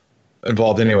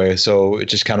involved anyway, so it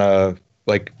just kind of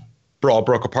like all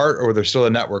broke apart, or were there still the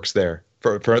networks there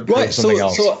for something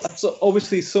else? So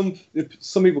obviously some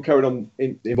people carried on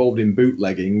involved in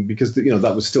bootlegging because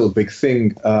that was still a big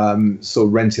thing. So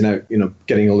renting out,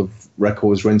 getting all of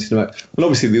records, renting them out, and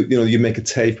obviously you make a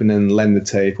tape and then lend the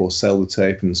tape or sell the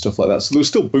tape and stuff like that. So there was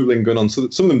still bootlegging going on. So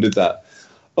some of them did that.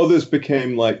 Others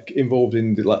became involved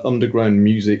in the underground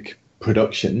music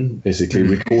production, basically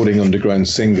recording underground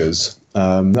singers.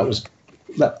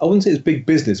 That I wouldn't say it's big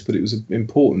business, but it was an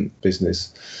important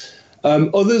business.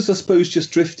 Others, I suppose,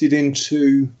 just drifted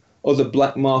into other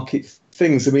black market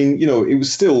things. I mean, there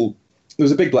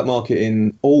was a big black market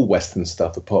in all Western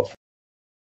stuff apart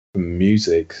from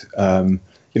music.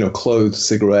 Clothes,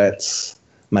 cigarettes,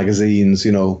 magazines.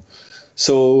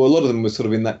 So a lot of them were sort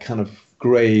of in that kind of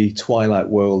grey twilight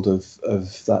world of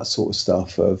that sort of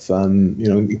stuff. Of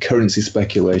currency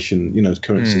speculation.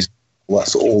 Currencies.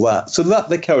 All that. So that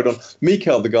they carried on.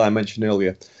 Mikhail, the guy I mentioned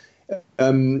earlier,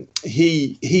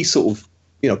 he sort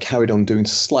of, carried on doing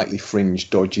slightly fringe,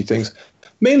 dodgy things,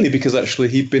 mainly because actually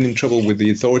he'd been in trouble with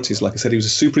the authorities. Like I said, he was a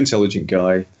super intelligent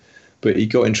guy, but he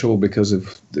got in trouble because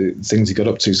of the things he got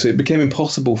up to. So it became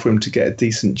impossible for him to get a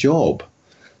decent job.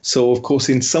 So, of course,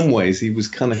 in some ways, he was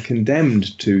kind of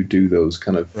condemned to do those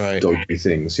kind of dodgy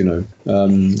things,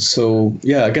 So,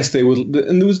 yeah, I guess they were,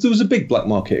 and there was a big black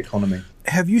market economy.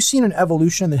 Have you seen an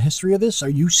evolution in the history of this? Are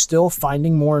you still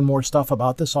finding more and more stuff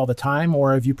about this all the time,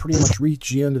 or have you pretty much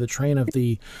reached the end of the train of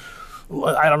the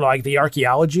I don't know, like the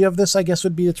archaeology of this, I guess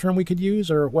would be the term we could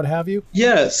use, or what have you?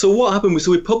 Yeah, so what happened was,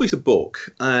 so we published a book,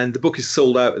 and the book is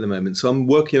sold out at the moment. So I'm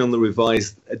working on the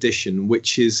revised edition,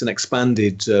 which is an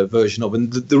expanded version of,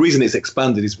 and the reason it's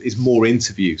expanded is more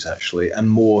interviews, actually, and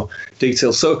more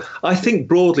details. So I think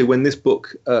broadly, when this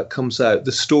book comes out,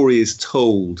 the story is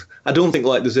told. I don't think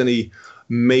like there's any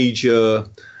major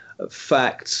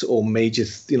facts or major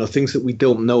things that we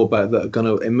don't know about that are going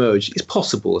to emerge. It's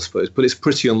possible, I suppose, but it's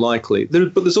pretty unlikely.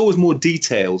 But there's always more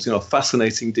details,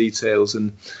 fascinating details,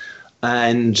 and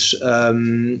that.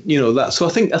 So I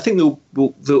think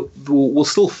we'll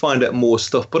still find out more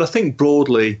stuff. But I think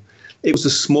broadly, it was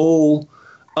a small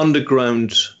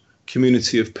underground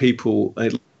community of people,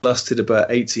 and it lasted about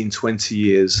 18-20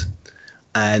 years.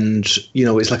 And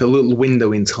it's like a little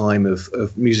window in time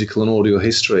of musical and audio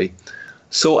history.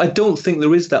 So I don't think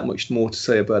there is that much more to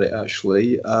say about it,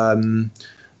 actually.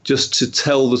 Just to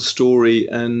tell the story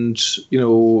and,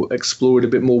 explore it a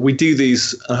bit more. We do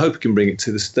these, I hope we can bring it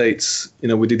to the States.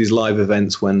 We do these live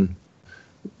events when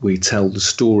we tell the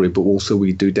story, but also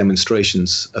we do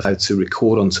demonstrations of how to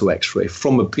record onto X-Ray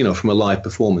from a live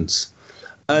performance.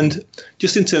 And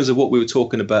just in terms of what we were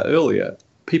talking about earlier,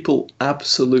 people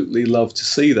absolutely love to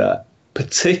see that.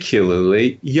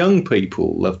 Particularly young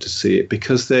people love to see it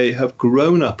because they have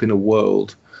grown up in a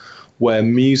world where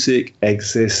music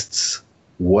exists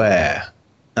where?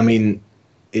 I mean,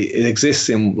 it exists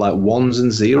in like ones and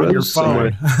zeros somewhere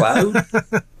in the cloud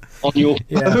on your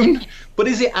phone. But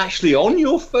is it actually on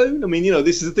your phone? I mean,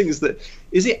 this is the thing,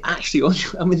 is it actually on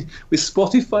your, I mean, with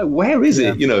Spotify, where is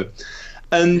it,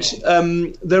 And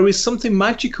there is something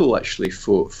magical, actually,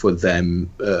 for them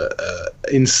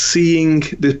in seeing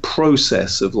the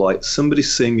process of like somebody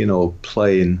singing or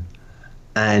playing,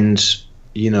 and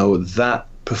that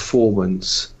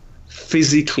performance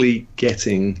physically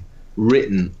getting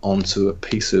written onto a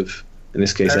piece of, in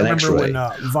this case, an X-ray. I remember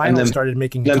when vinyl started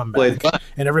making a comeback,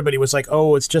 and everybody was like,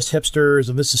 "Oh, it's just hipsters,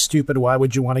 and this is stupid. Why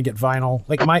would you want to get vinyl?"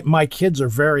 Like my kids are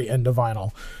very into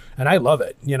vinyl. And I love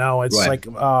it. It's right.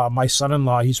 Like my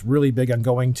son-in-law, he's really big on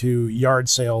going to yard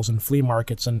sales and flea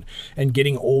markets and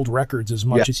getting old records as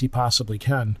much as he possibly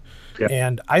can. Yeah.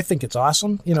 And I think it's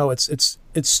awesome. It's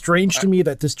strange to me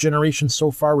that this generation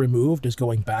so far removed is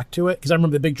going back to it. Because I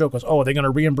remember the big joke was, oh, they're going to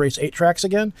re-embrace 8-tracks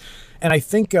again. And I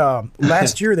think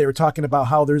last year they were talking about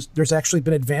how there's actually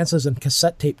been advances in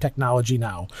cassette tape technology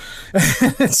now.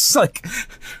 It's like...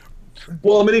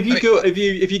 Well, I mean, if you go to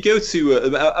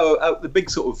the big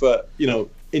sort of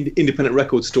independent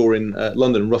record store in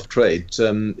London, Rough Trade,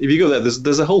 if you go there,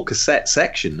 there's a whole cassette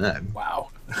section now. Wow.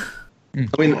 I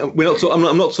mean, I'm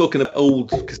not talking about old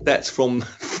cassettes from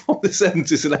the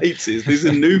 70s and 80s. These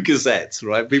are new cassettes,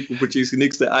 right? People producing new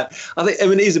cassettes. I think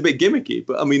it is a bit gimmicky,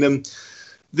 but I mean,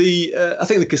 I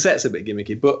think the cassette's a bit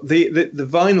gimmicky, but the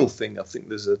vinyl thing, I think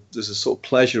there's a sort of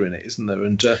pleasure in it, isn't there?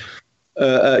 And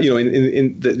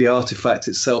in the artifact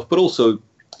itself, but also,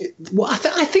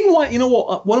 I think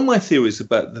one of my theories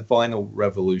about the vinyl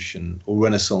revolution or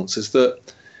renaissance is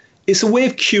that it's a way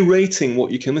of curating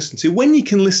what you can listen to. When you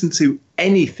can listen to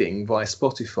anything via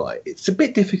Spotify, it's a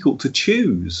bit difficult to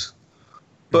choose.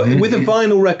 But with a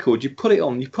vinyl record, you put it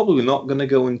on, you're probably not going to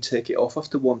go and take it off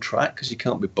after one track because you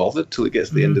can't be bothered till it gets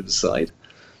to the end of the side.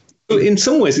 But in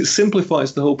some ways, it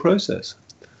simplifies the whole process.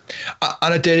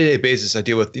 On a day-to-day basis, I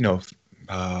deal with,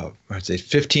 I'd say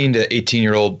 15 to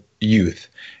 18-year-old youth.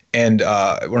 And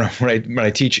when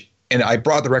I teach, and I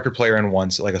brought the record player in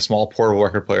once, like a small portable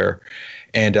record player,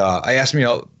 and I asked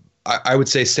them, I would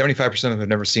say 75% of them have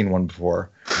never seen one before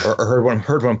or heard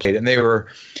one played. And they were,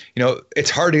 it's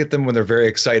hard to get them when they're very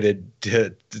excited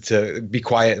to be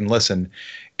quiet and listen.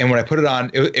 And when I put it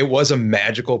on, it was a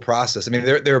magical process. I mean,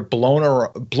 they're blown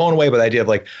away by the idea of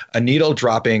like a needle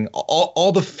dropping,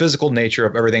 all the physical nature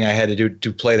of everything I had to do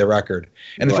to play the record.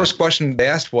 And the first question they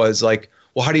asked was like,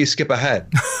 well, how do you skip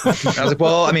ahead? And I was like,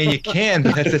 well, I mean, you can,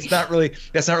 but that's not really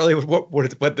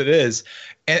what it is.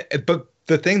 But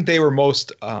the thing they were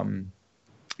most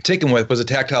taken with was the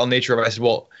tactile nature of it. I said,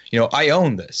 well, I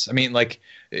own this. I mean, like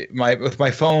with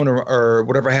my phone or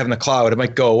whatever I have in the cloud, it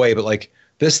might go away, but like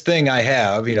this thing I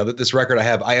have, this record I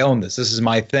have, I own this. This is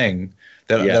my thing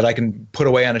that I can put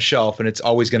away on a shelf, and it's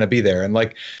always going to be there. And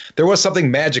like there was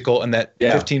something magical in that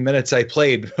 15 minutes I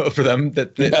played for them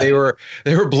that they were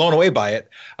blown away by it.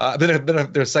 Then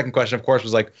their second question, of course,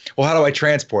 was like, well, how do I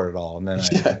transport it all? And then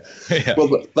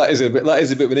well, that is a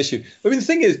bit of an issue. I mean, the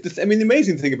thing is, the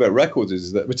amazing thing about records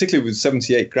is that, particularly with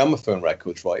 78 gramophone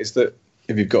records, right, is that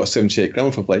if you've got a 78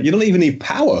 gramophone player, you don't even need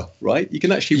power, right? You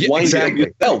can actually wind it up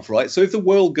yourself, right? So if the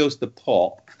world goes to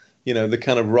pop, the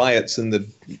kind of riots and the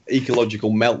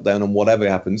ecological meltdown and whatever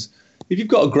happens, if you've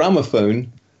got a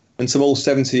gramophone and some old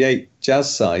 78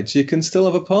 jazz sides, you can still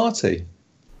have a party.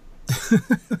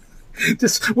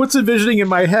 Just what's envisioning in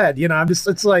my head, I'm just,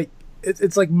 it's like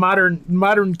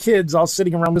modern kids all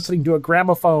sitting around listening to a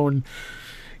gramophone,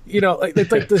 like the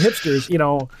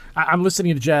hipsters, I'm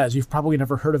listening to jazz. You've probably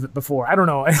never heard of it before. I don't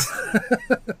know.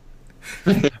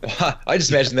 I just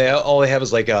imagine all they have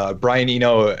is like Brian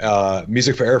Eno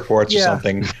music for airports or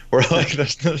something, where like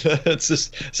it's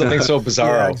just something so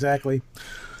bizarre. Yeah, exactly.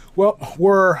 Well,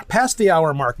 we're past the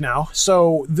hour mark now,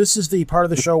 so this is the part of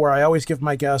the show where I always give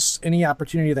my guests any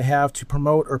opportunity they have to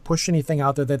promote or push anything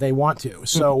out there that they want to.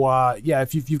 So,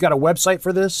 if you've got a website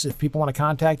for this, if people want to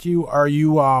contact you, are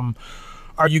you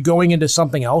going into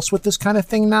something else with this kind of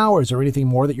thing now, or is there anything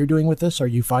more that you're doing with this? Are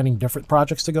you finding different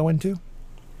projects to go into?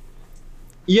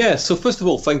 Yeah, so first of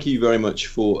all, thank you very much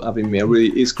for having me.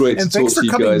 It's great to talk to you guys. And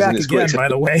thanks for coming back again, by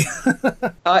the way.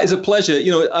 It's a pleasure.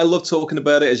 I love talking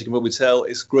about it, as you can probably tell.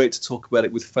 It's great to talk about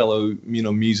it with fellow,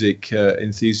 music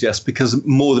enthusiasts, because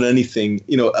more than anything,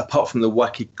 apart from the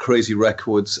wacky, crazy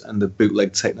records and the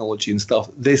bootleg technology and stuff,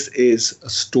 this is a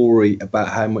story about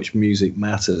how much music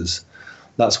matters.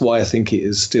 That's why I think it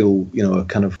is still,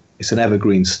 it's an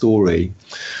evergreen story.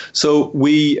 So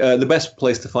the best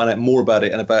place to find out more about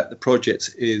it and about the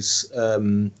project is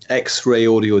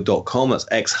xrayaudio.com. That's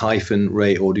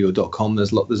x-rayaudio.com.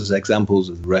 There's examples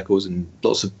of records and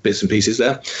lots of bits and pieces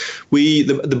there.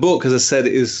 The book, as I said,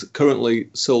 is currently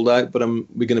sold out, but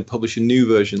we're going to publish a new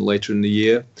version later in the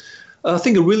year. I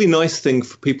think a really nice thing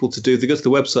for people to do, if they go to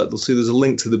the website, they'll see there's a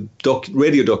link to the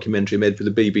radio documentary made for the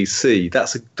BBC.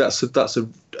 That's a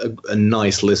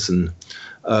nice listen.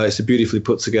 It's a beautifully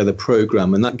put together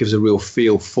program, and that gives a real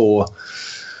feel for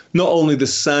not only the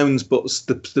sounds but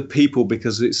the people,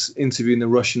 because it's interviewing the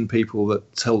Russian people that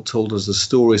told us the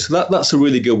story. So that's a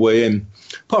really good way in.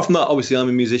 Apart from that, obviously, I'm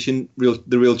a musician,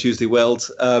 the Real Tuesday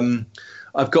Weld.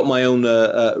 I've got my own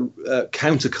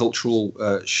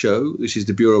countercultural show, which is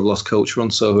the Bureau of Lost Culture on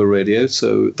Soho Radio.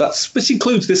 So which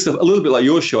includes this stuff, a little bit like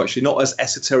your show, actually, not as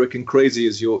esoteric and crazy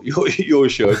as your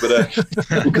show, but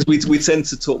because we tend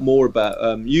to talk more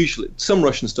about usually some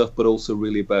Russian stuff, but also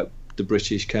really about the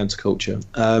British counterculture.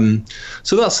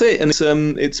 So that's it, and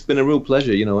it's been a real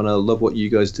pleasure, and I love what you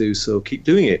guys do. So keep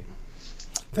doing it.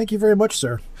 Thank you very much,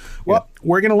 sir. Well,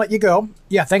 we're going to let you go.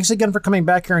 Yeah, thanks again for coming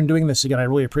back here and doing this again. I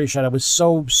really appreciate it. I was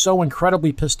so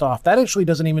incredibly pissed off. That actually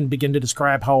doesn't even begin to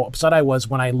describe how upset I was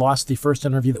when I lost the first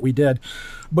interview that we did.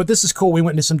 But this is cool. We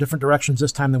went into some different directions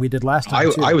this time than we did last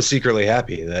time, too. I was secretly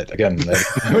happy that I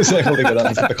was able to get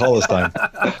on the call this time.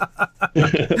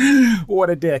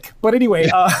 What a dick. But anyway,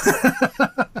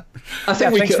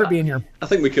 thanks for being here. I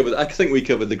think we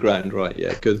covered the ground, right?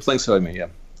 Yeah, good. Thanks for having me, yeah.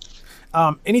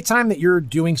 Anytime that you're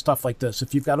doing stuff like this,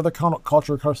 if you've got other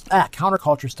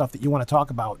counterculture stuff that you want to talk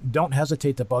about, don't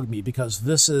hesitate to bug me, because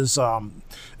this is, and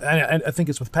I think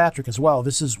it's with Patrick as well,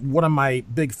 this is one of my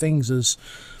big things is,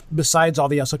 besides all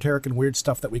the esoteric and weird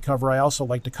stuff that we cover, I also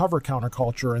like to cover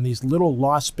counterculture and these little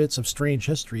lost bits of strange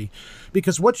history,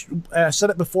 because I said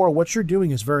it before, what you're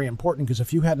doing is very important, because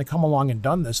if you hadn't come along and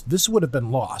done this would have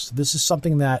been lost. This is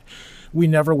something that we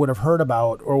never would have heard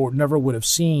about or never would have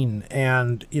seen.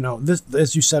 And, this,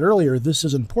 as you said earlier, this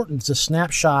is important. It's a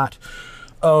snapshot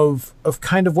of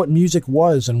kind of what music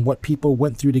was and what people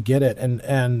went through to get it,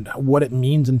 and what it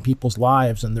means in people's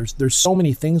lives. And there's so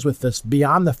many things with this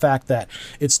beyond the fact that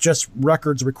it's just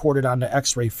records recorded onto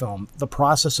X-ray film. The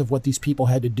process of what these people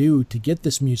had to do to get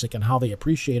this music and how they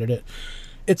appreciated it,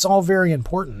 it's all very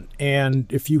important. And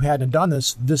if you hadn't done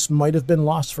this might have been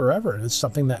lost forever. It's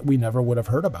something that we never would have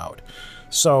heard about.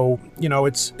 So,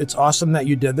 it's awesome that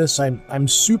you did this. I'm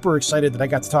super excited that I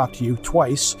got to talk to you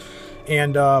twice.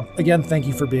 And again, thank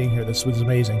you for being here. This was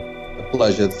amazing. A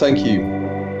pleasure. Thank you.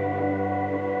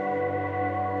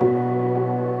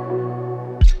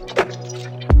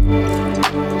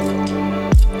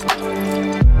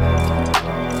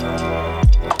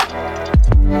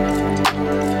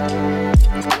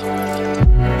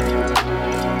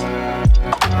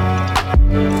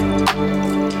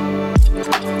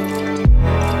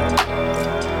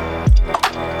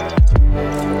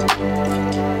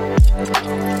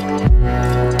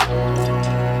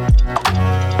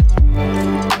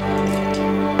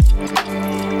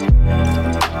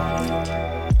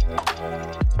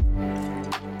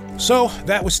 So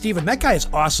that was Steven. That guy is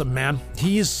awesome, man.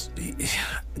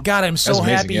 God, I'm so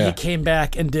happy he came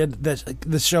back and did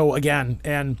the show again.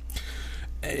 And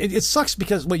it sucks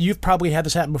because you've probably had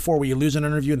this happen before, where you lose an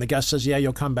interview and the guest says, yeah,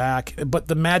 you'll come back. But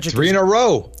the magic in a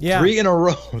row. Yeah. 3 in a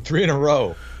row. 3 in a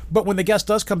row. But when the guest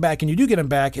does come back and you do get him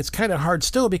back, it's kind of hard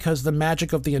still because the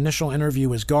magic of the initial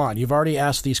interview is gone. You've already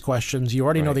asked these questions. You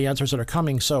already know the answers that are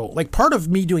coming. So, like, part of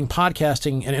me doing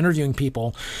podcasting and interviewing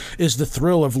people is the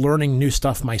thrill of learning new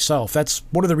stuff myself. That's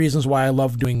one of the reasons why I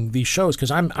love doing these shows,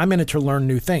 because I'm in it to learn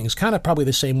new things, kind of probably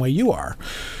the same way you are.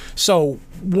 So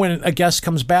when a guest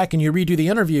comes back and you redo the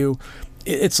interview,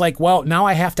 it's like, well, now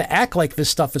I have to act like this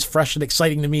stuff is fresh and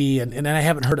exciting to me, and I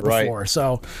haven't heard it before.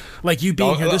 So, like, you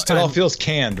being here this time, it all feels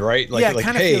canned, right? Like, yeah, like,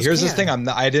 hey, here's this thing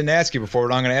I didn't ask you before,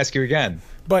 but I'm going to ask you again.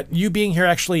 But you being here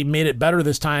actually made it better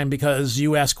this time because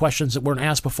you asked questions that weren't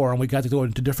asked before, and we got to go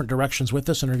into different directions with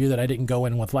this interview that I didn't go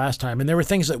in with last time. And there were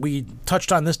things that we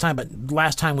touched on this time, but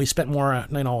last time we spent more,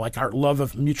 like our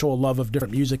mutual love of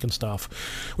different music and stuff,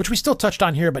 which we still touched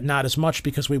on here, but not as much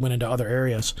because we went into other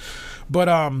areas. But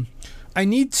I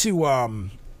need to.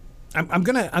 I'm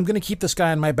gonna keep this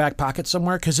guy in my back pocket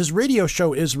somewhere because his radio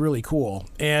show is really cool.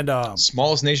 And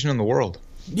smallest nation in the world.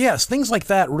 Yes, things like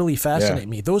that really fascinate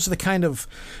me. Those are the kind of,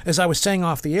 as I was saying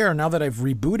off the air, now that I've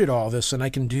rebooted all this and I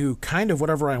can do kind of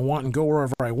whatever I want and go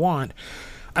wherever I want,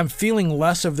 I'm feeling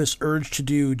less of this urge to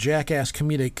do jackass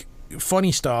comedic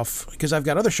funny stuff because I've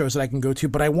got other shows that I can go to,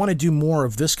 but I want to do more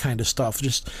of this kind of stuff.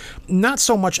 Just not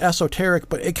so much esoteric,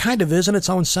 but it kind of is in its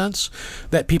own sense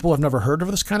that people have never heard of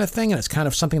this kind of thing, and it's kind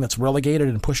of something that's relegated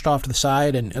and pushed off to the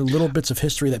side, and little bits of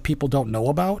history that people don't know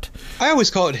about. I always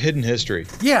call it hidden history.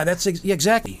 Yeah, that's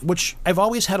exactly, which I've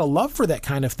always had a love for that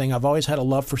kind of thing. I've always had a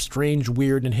love for strange,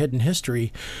 weird, and hidden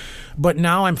history. But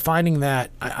now I'm finding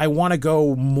that I want to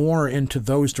go more into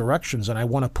those directions, and I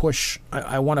want to push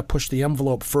the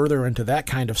envelope further into that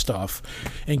kind of stuff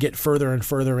and get further and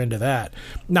further into that.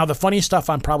 Now, the funny stuff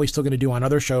I'm probably still going to do on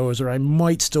other shows, or I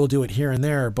might still do it here and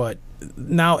there, but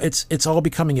now it's all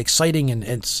becoming exciting, and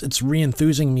it's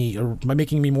re-enthusing me, or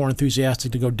making me more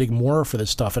enthusiastic to go dig more for this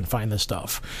stuff and find this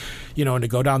stuff, and to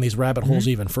go down these rabbit holes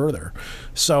even further.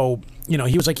 So,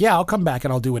 he was like, yeah, I'll come back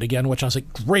and I'll do it again, which I was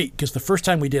like, great, because the first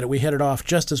time we did it, we hit it off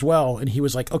just as well. And he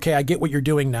was like, okay, I get what you're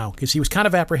doing now, because he was kind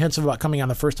of apprehensive about coming on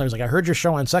the first time. He's like, I heard your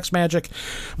show on Sex Magic,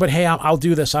 but hey, I'll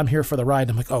do this. I'm here for the ride.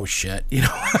 And I'm like, oh shit,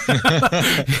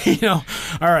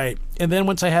 all right. And then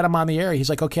once I had him on the air, he's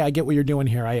like, okay, I get what you're doing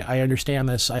here. I understand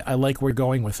this. I like where you're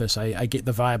going with this. I get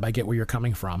the vibe. I get where you're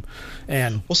coming from.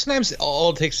 And well, sometimes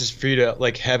all it takes is for you to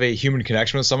like have a human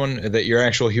connection with someone that you're an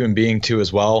actual human being too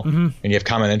as well, and you have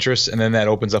common interests, and then that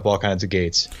opens up all kinds of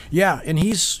gates. Yeah, and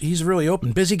he's really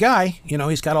open. Busy guy.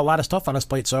 He's got a lot of stuff on his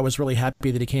plate, so I was really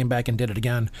happy that he came back and did it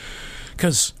again.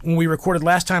 Because when we recorded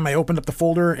last time, I opened up the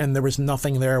folder and there was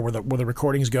nothing there where the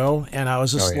recordings go, and I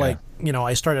was just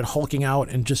I started hulking out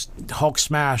and just Hulk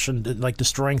smash and like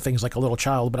destroying things like a little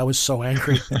child, but I was so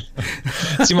angry.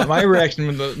 See, my reaction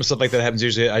when stuff like that happens,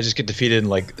 usually I just get defeated and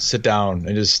like sit down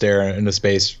and just stare into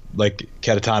space like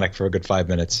catatonic for a good 5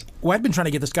 minutes. Well, I'd been trying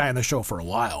to get this guy on the show for a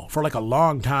while, for like a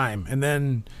long time, and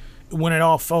then when it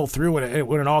all fell through,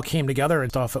 when it all came together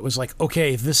and stuff, it was like,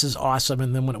 okay, this is awesome.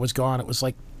 And then when it was gone, it was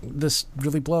like, this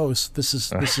really blows. This is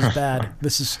bad.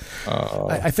 This is.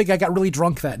 I think I got really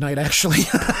drunk that night, actually.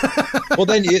 Well,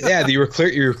 then, you were clear.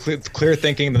 You were clear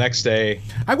thinking the next day.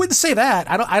 I wouldn't say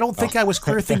that. I don't think I was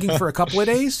clear thinking for a couple of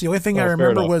days. The only thing I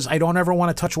remember was I don't ever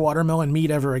want to touch watermelon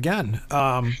meat ever again.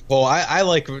 Well, I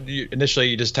like initially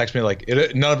you just text me like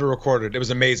none of it recorded. It was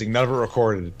amazing. None of it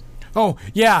recorded. Oh,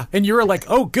 yeah. And you were like,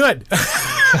 oh, good.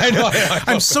 I know.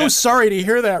 I'm so sorry to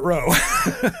hear that, Ro.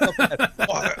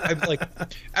 I'm like,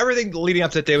 everything leading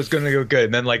up to that day was going to go good.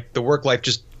 And then, like, the work life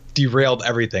just derailed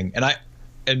everything.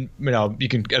 And you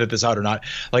can edit this out or not.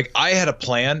 Like, I had a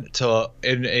plan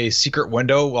in a secret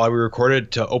window while we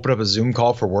recorded to open up a Zoom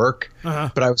call for work.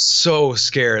 But I was so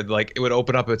scared, like, it would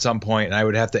open up at some point and I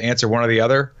would have to answer one or the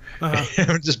other. It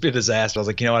would just be a disaster. I was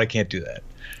like, you know what? I can't do that.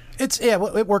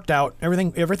 It worked out.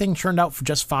 Everything turned out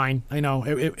just fine. I know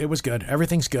it was good.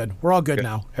 Everything's good. We're all good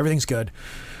now. Everything's good.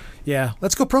 Yeah,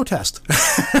 let's go protest.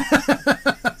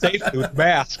 Safely with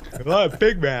masks.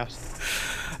 Big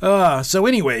masks. So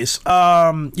anyways,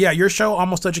 your show,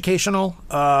 Almost Educational,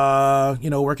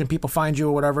 where can people find you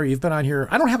or whatever? You've been on here.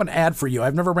 I don't have an ad for you.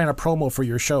 I've never ran a promo for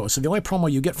your show. So the only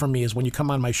promo you get from me is when you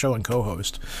come on my show and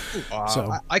co-host.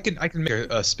 So I can make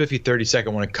a spiffy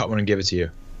 30-second one and give it to you.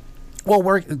 Well,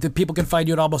 where the people can find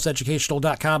you at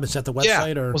almosteducational.com. Is that the website?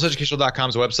 Yeah, almosteducational.com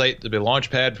is the website. There'll be a launch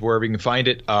pad wherever you can find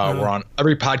it. We're on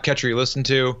every podcatcher you listen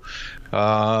to.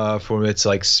 It's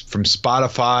like from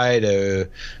Spotify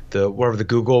to whatever the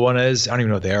Google one is. I don't even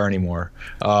know what they are anymore.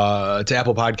 To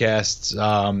Apple Podcasts.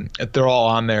 They're all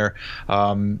on there.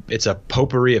 It's a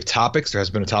potpourri of topics. There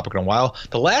hasn't been a topic in a while.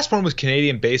 The last one was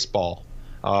Canadian baseball,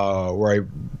 where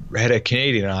I had a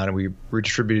Canadian on and we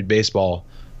redistributed baseball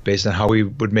based on how we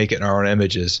would make it in our own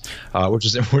images, which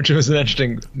was an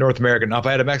interesting North American. Now, if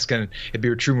I had a Mexican, it'd be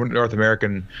a true North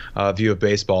American view of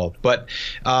baseball. But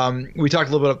we talked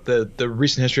a little bit about the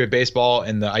recent history of baseball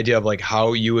and the idea of like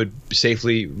how you would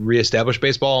safely reestablish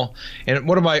baseball. And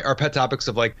one of our pet topics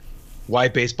of like why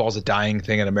baseball is a dying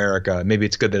thing in America. Maybe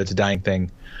it's good that it's a dying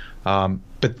thing.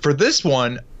 But for this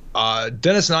one,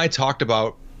 Dennis and I talked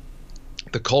about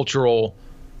the cultural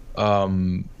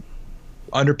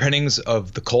underpinnings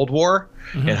of the Cold War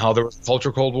and how there was a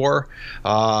cultural Cold War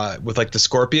with like the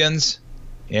Scorpions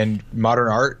and modern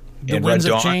art. The and Winds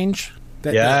Red of Dawn. Change.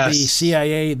 Yes.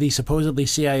 The supposedly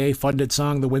CIA funded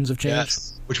song, The Winds of Change.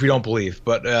 Yes, which we don't believe,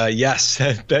 but yes,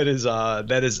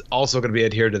 that is also going to be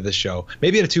adhered to this show.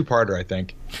 Maybe in a two-parter, I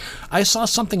think. I saw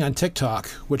something on TikTok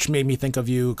which made me think of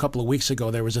you a couple of weeks ago.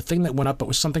 There was a thing that went up. It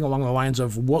was something along the lines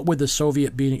of, what would the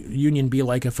Soviet Union be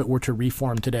like if it were to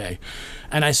reform today?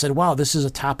 And I said, wow, this is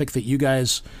a topic that you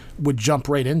guys would jump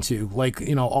right into. Like,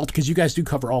 you know, because you guys do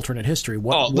cover alternate history.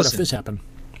 What if this happened?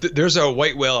 There's a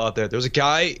white whale out there. There's a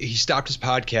guy, he stopped his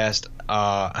podcast.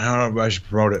 I don't know if I should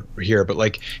promote it here, but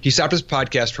like he stopped his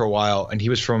podcast for a while, and he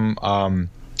was from a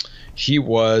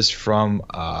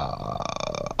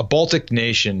Baltic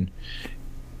nation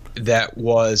that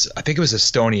was, I think it was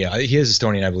Estonia. He is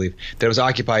Estonian, I believe, that was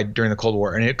occupied during the Cold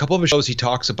War. And in a couple of his shows, he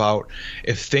talks about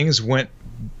if things went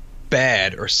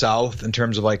bad or south in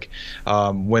terms of like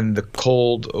when the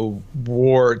Cold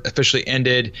War officially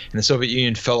ended and the Soviet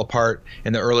Union fell apart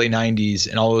in the early 90s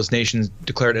and all those nations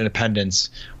declared independence,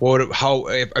 if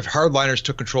hardliners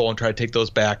took control and tried to take those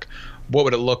back, what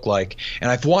would it look like? And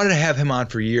I've wanted to have him on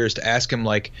for years to ask him,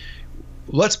 like,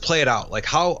 let's play it out. Like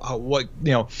what,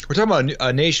 you know, we're talking about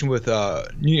a nation with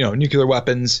nuclear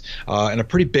weapons and a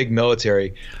pretty big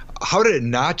military. How did it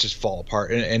not just fall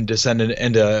apart and descend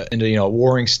into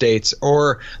warring states?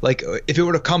 Or like if it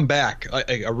were to come back,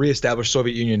 like a reestablished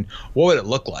Soviet Union, what would it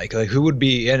look like? Like who would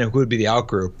be in and who would be the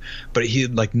outgroup? But he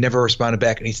like never responded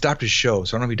back, and he stopped his show,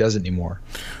 so I don't know if he does it anymore.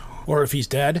 Or if he's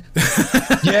dead.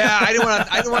 Yeah, I didn't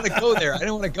want to go there. I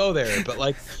didn't want to go there. But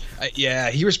like, yeah,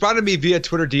 he responded to me via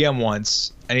Twitter DM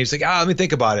once, and he was like, let me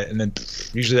think about it. And then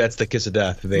usually that's the kiss of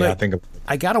death. They think of it.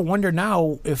 I gotta wonder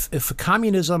now if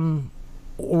communism,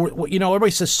 or, you know,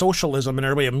 everybody says socialism and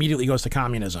everybody immediately goes to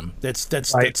communism. That's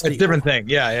it's a different thing.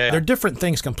 Yeah. They're different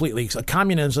things completely.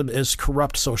 Communism is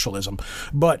corrupt socialism.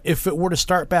 But if it were to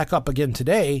start back up again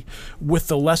today with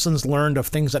the lessons learned of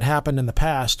things that happened in the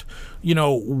past, you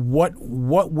know, what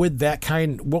would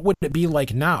it be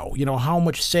like now? You know, how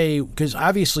much say, because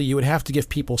obviously you would have to give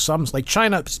people some, like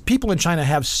people in China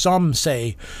have some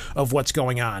say of what's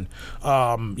going on.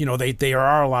 You know, they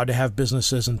are allowed to have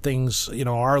businesses and things, you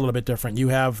know, are a little bit different.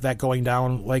 You have that going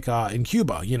down like in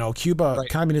Cuba. You know, Cuba, right.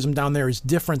 Communism down there is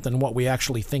different than what we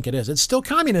actually think it is. It's still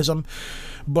communism,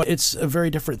 but it's a very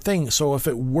different thing. So if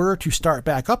it were to start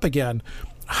back up again,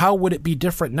 how would it be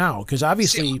different now? Because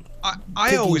obviously,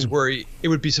 I always worry it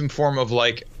would be some form of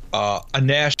like a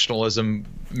nationalism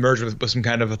merged with some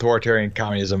kind of authoritarian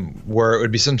communism, where it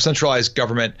would be some centralized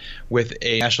government with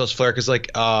a nationalist flair. Because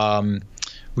like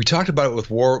we talked about it with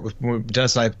war, with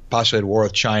Dennis and I postulated war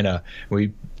with China.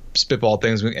 We spitballed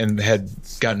things and had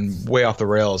gotten way off the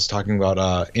rails talking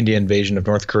about Indian invasion of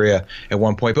North Korea at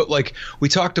one point. But like we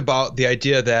talked about the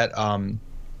idea that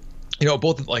you know,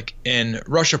 both like in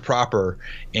Russia proper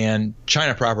and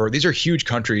China proper, these are huge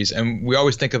countries, and we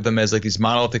always think of them as like these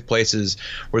monolithic places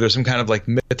where there's some kind of like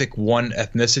mythic one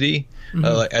ethnicity,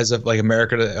 as if like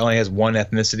America only has one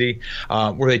ethnicity,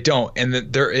 where they don't. And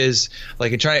there is,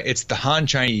 like in China, it's the Han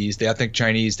Chinese, the ethnic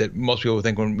Chinese that most people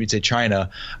think when we say China,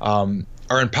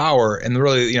 are in power, and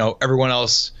really, you know, everyone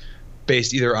else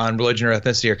based either on religion or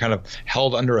ethnicity are kind of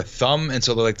held under a thumb. And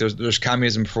so like there's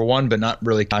communism for one, but not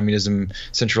really communism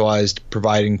centralized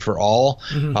providing for all.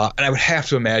 And I would have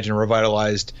to imagine a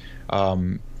revitalized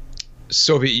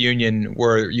Soviet Union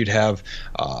where you'd have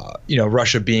you know,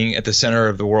 Russia being at the center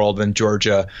of the world, and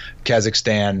Georgia,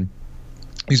 Kazakhstan,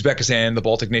 Uzbekistan, the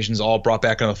Baltic nations all brought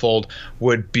back in the fold,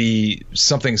 would be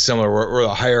something similar, where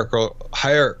a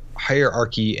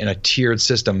hierarchy and a tiered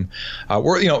system,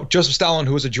 where, you know, Joseph Stalin,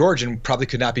 who was a Georgian, probably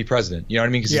could not be president. You know what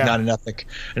I mean? Because he's not an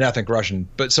ethnic Russian.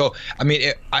 But so, I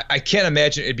mean, I can't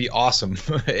imagine it'd be awesome.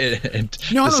 No,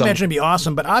 I don't imagine it'd be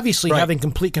awesome, but obviously having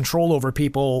complete control over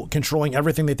people, controlling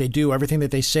everything that they do, everything that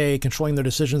they say, controlling their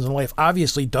decisions in life,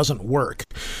 obviously doesn't work.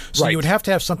 So Right. you would have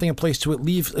to have something in place to at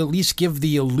least give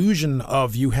the illusion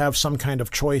of you have some kind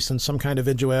of choice and some kind of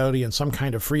individuality and some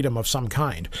kind of freedom of some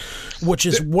kind, which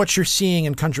is what you're seeing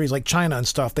in countries like China and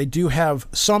stuff. They do have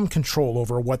some control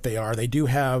over what they are. They do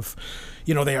have,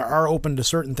 they are open to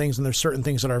certain things, and there's certain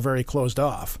things that are very closed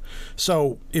off.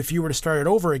 So if you were to start it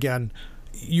over again,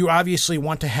 you obviously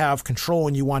want to have control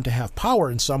and you want to have power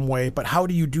in some way, but how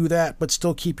do you do that but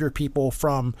still keep your people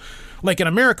from, like in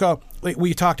America, like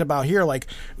we talked about here, like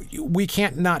we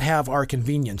can't not have our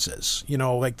conveniences,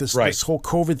 like this whole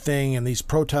COVID thing and these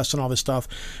protests and all this stuff.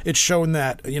 It's shown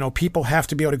that, people have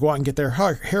to be able to go out and get their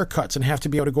haircuts and have to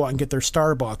be able to go out and get their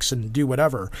Starbucks and do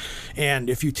whatever. And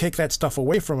if you take that stuff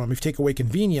away from them, if you take away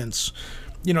convenience,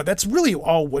 that's really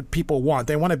all what people want.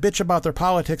 They want to bitch about their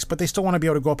politics, but they still want to be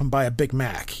able to go up and buy a Big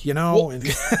Mac, Well,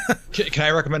 can I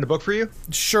recommend a book for you?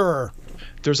 Sure.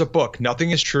 There's a book,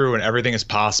 Nothing is True and Everything is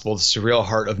Possible, The Surreal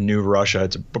Heart of New Russia.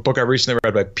 It's a book I recently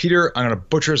read by Peter, I'm going to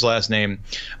butcher his last name,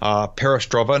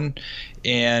 Perostrovan,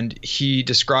 and he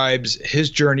describes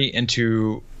his journey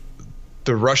into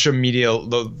the Russian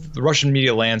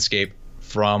media landscape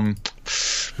from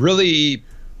really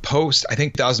post, I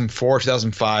think 2004,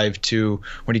 2005 to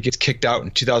when he gets kicked out in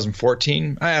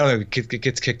 2014. I don't know if he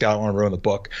gets kicked out. I don't want to ruin the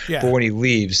book, but when he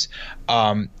leaves,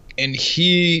 and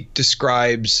he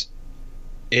describes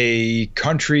a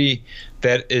country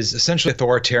that is essentially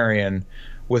authoritarian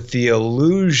with the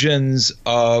illusions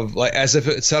of, like, as if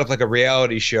it's set up like a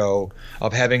reality show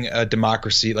of having a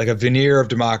democracy, like a veneer of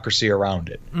democracy around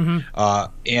it.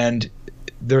 And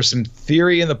there's some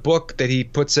theory in the book that he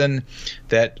puts in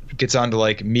that gets onto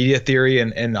like media theory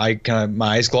and I kind of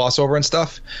my eyes gloss over and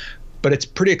stuff, but it's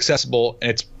pretty accessible and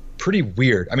it's pretty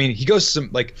weird. I mean, he goes to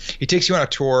he takes you on a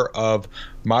tour of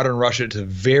modern Russia to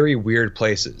very weird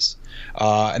places.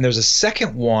 And there's a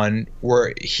second one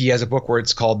where he has a book where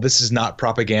it's called This Is Not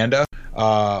Propaganda,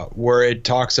 where it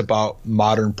talks about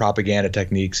modern propaganda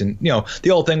techniques. And,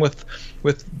 the old thing with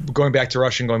going back to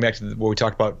Russia and going back to what we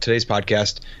talked about today's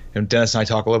podcast, and Dennis and I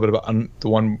talk a little bit about the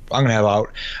one I'm going to have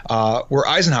out, where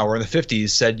Eisenhower in the 50s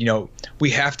said, we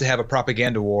have to have a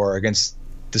propaganda war against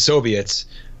the Soviets.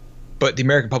 But the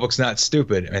American public's not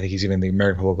stupid. I think he's giving the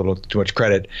American public a little too much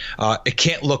credit. It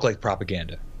can't look like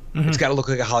propaganda. It's got to look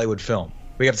like a Hollywood film.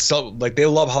 We have to sell, they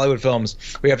love Hollywood films.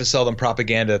 We have to sell them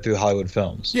propaganda through Hollywood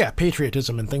films. Yeah,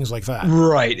 patriotism and things like that.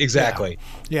 Right, exactly.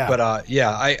 Yeah. But I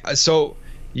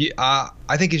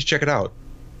think you should check it out.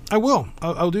 I will.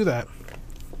 I'll do that.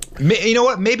 You know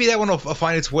what? Maybe that one will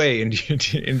find its way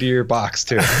into your box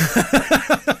too.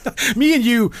 Me and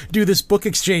you do this book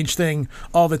exchange thing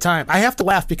all the time. I have to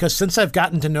laugh because since I've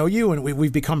gotten to know you and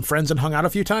we've become friends and hung out a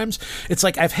few times, it's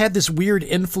like I've had this weird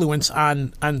influence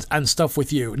on stuff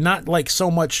with you. Not like so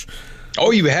much.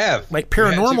 Oh, you have like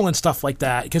paranormal and stuff like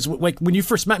that. Because like when you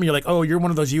first met me, you're like, oh, you're one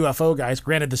of those UFO guys.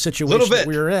 Granted, the situation that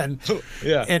we were in,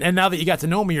 yeah. And now that you got to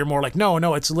know me, you're more like, no,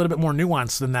 it's a little bit more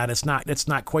nuanced than that. It's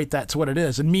not quite that's what it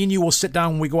is. And me and you will sit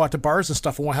down when we go out to bars and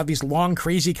stuff, and we'll have these long,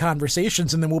 crazy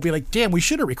conversations, and then we'll be like, damn, we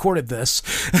should have recorded this.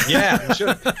 Yeah, we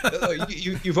should.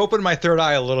 You've opened my third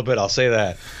eye a little bit. I'll say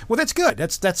that. Well, that's good.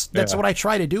 That's what I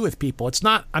try to do with people.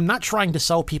 I'm not trying to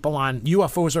sell people on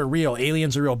UFOs are real,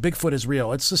 aliens are real, Bigfoot is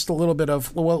real. It's just a little bit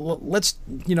of, well, let's,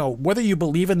 whether you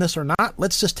believe in this or not,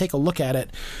 let's just take a look at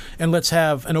it and let's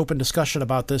have an open discussion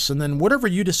about this. And then whatever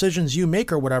decisions you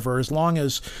make or whatever, as long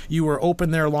as you were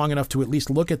open there long enough to at least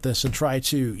look at this and try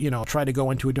to go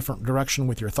into a different direction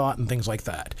with your thought and things like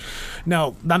that.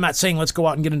 Now, I'm not saying let's go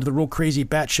out and get into the real crazy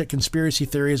batshit conspiracy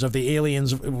theories of the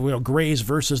aliens, Greys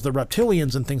versus the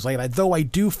reptilians and things like that, though I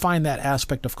do find that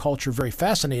aspect of culture very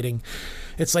fascinating.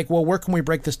 It's like, well, where can we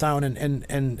break this down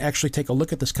and actually take a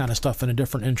look at this kind of stuff in a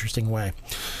different, interesting way?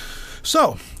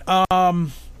 So,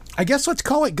 I guess let's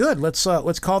call it good. Let's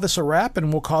call this a wrap,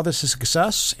 and we'll call this a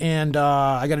success. And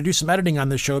I got to do some editing on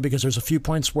this show because there's a few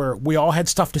points where we all had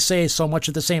stuff to say so much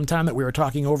at the same time that we were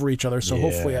talking over each other. So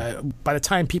hopefully, by the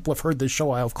time people have heard this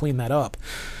show, I'll have cleaned that up.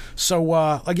 So,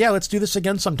 let's do this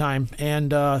again sometime.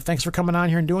 And thanks for coming on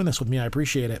here and doing this with me. I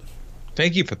appreciate it.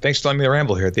 Thanks for letting me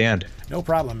ramble here at the end. No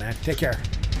problem, man. Take care. Flew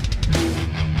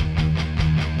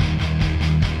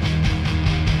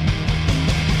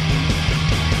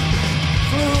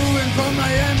in from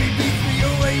Miami Beach, the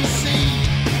OAC.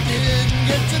 Didn't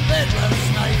get to bed last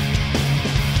night.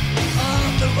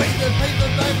 On the way, the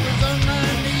paperback was on my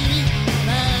knee.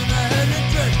 Man, I had a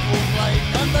dreadful flight.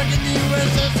 I'm back in the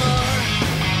USSR.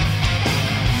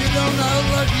 You don't know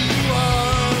how lucky you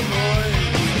are, boy.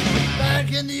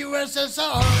 Back in the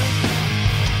USSR.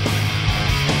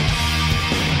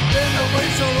 Been away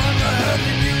so long I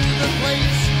hardly knew the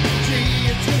place.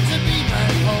 Gee, it's good to be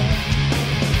back home.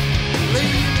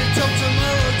 Leave it till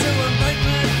tomorrow.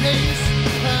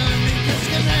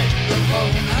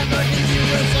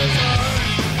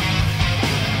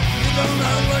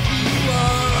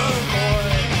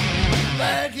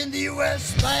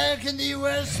 in the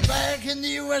US, back in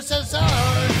the USSR.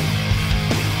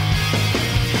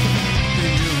 The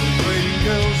Ukrainian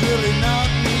girls really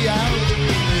knocked me out.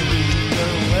 They leave the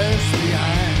West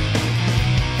behind.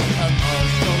 And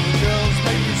Moscow girls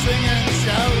make me sing and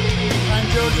shout. And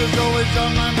Georgia's always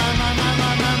on my mind.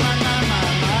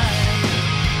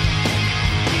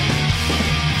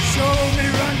 Show me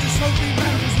run to Smoky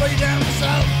Mountains way down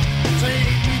south.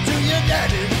 Take me to your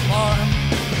daddy's farm.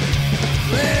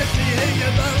 Let me hear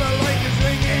your balalaikas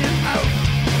ringing out.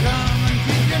 Come and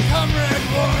keep your comrade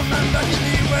warm. I'm back in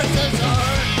the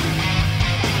USSR.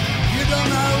 You don't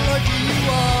know how lucky you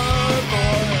are,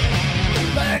 boy.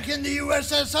 Back in the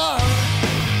USSR.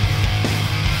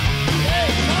 Hey,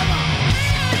 come on.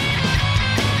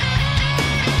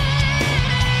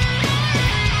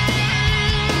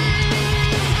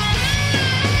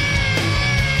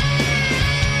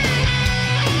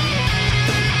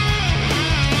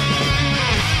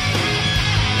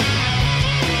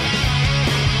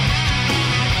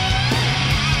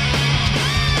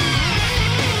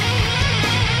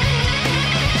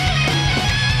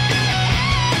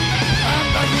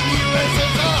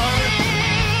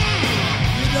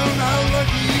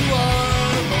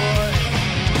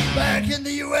 In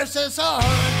the USSR.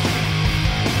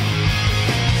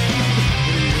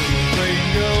 The Ukrainian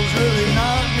girls really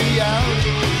knocked me out.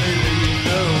 They leave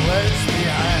the West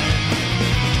behind.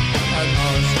 And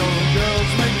Moscow girls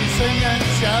make me sing and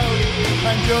shout.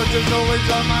 And Georgia's always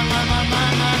on my mind.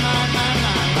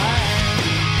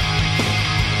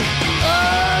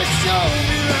 Oh, show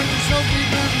me around the Smoky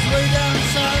Mountains way down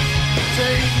south.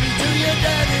 Take me to your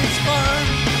daddy's farm.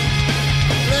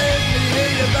 Let me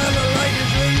hear your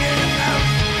balalaikas ringing out.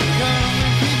 Come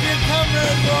and keep your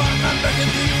comrade warm. I'm back in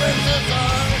the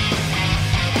USSR.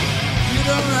 You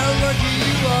don't know how lucky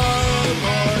you are,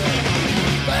 boy.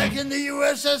 Back in the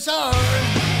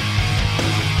USSR.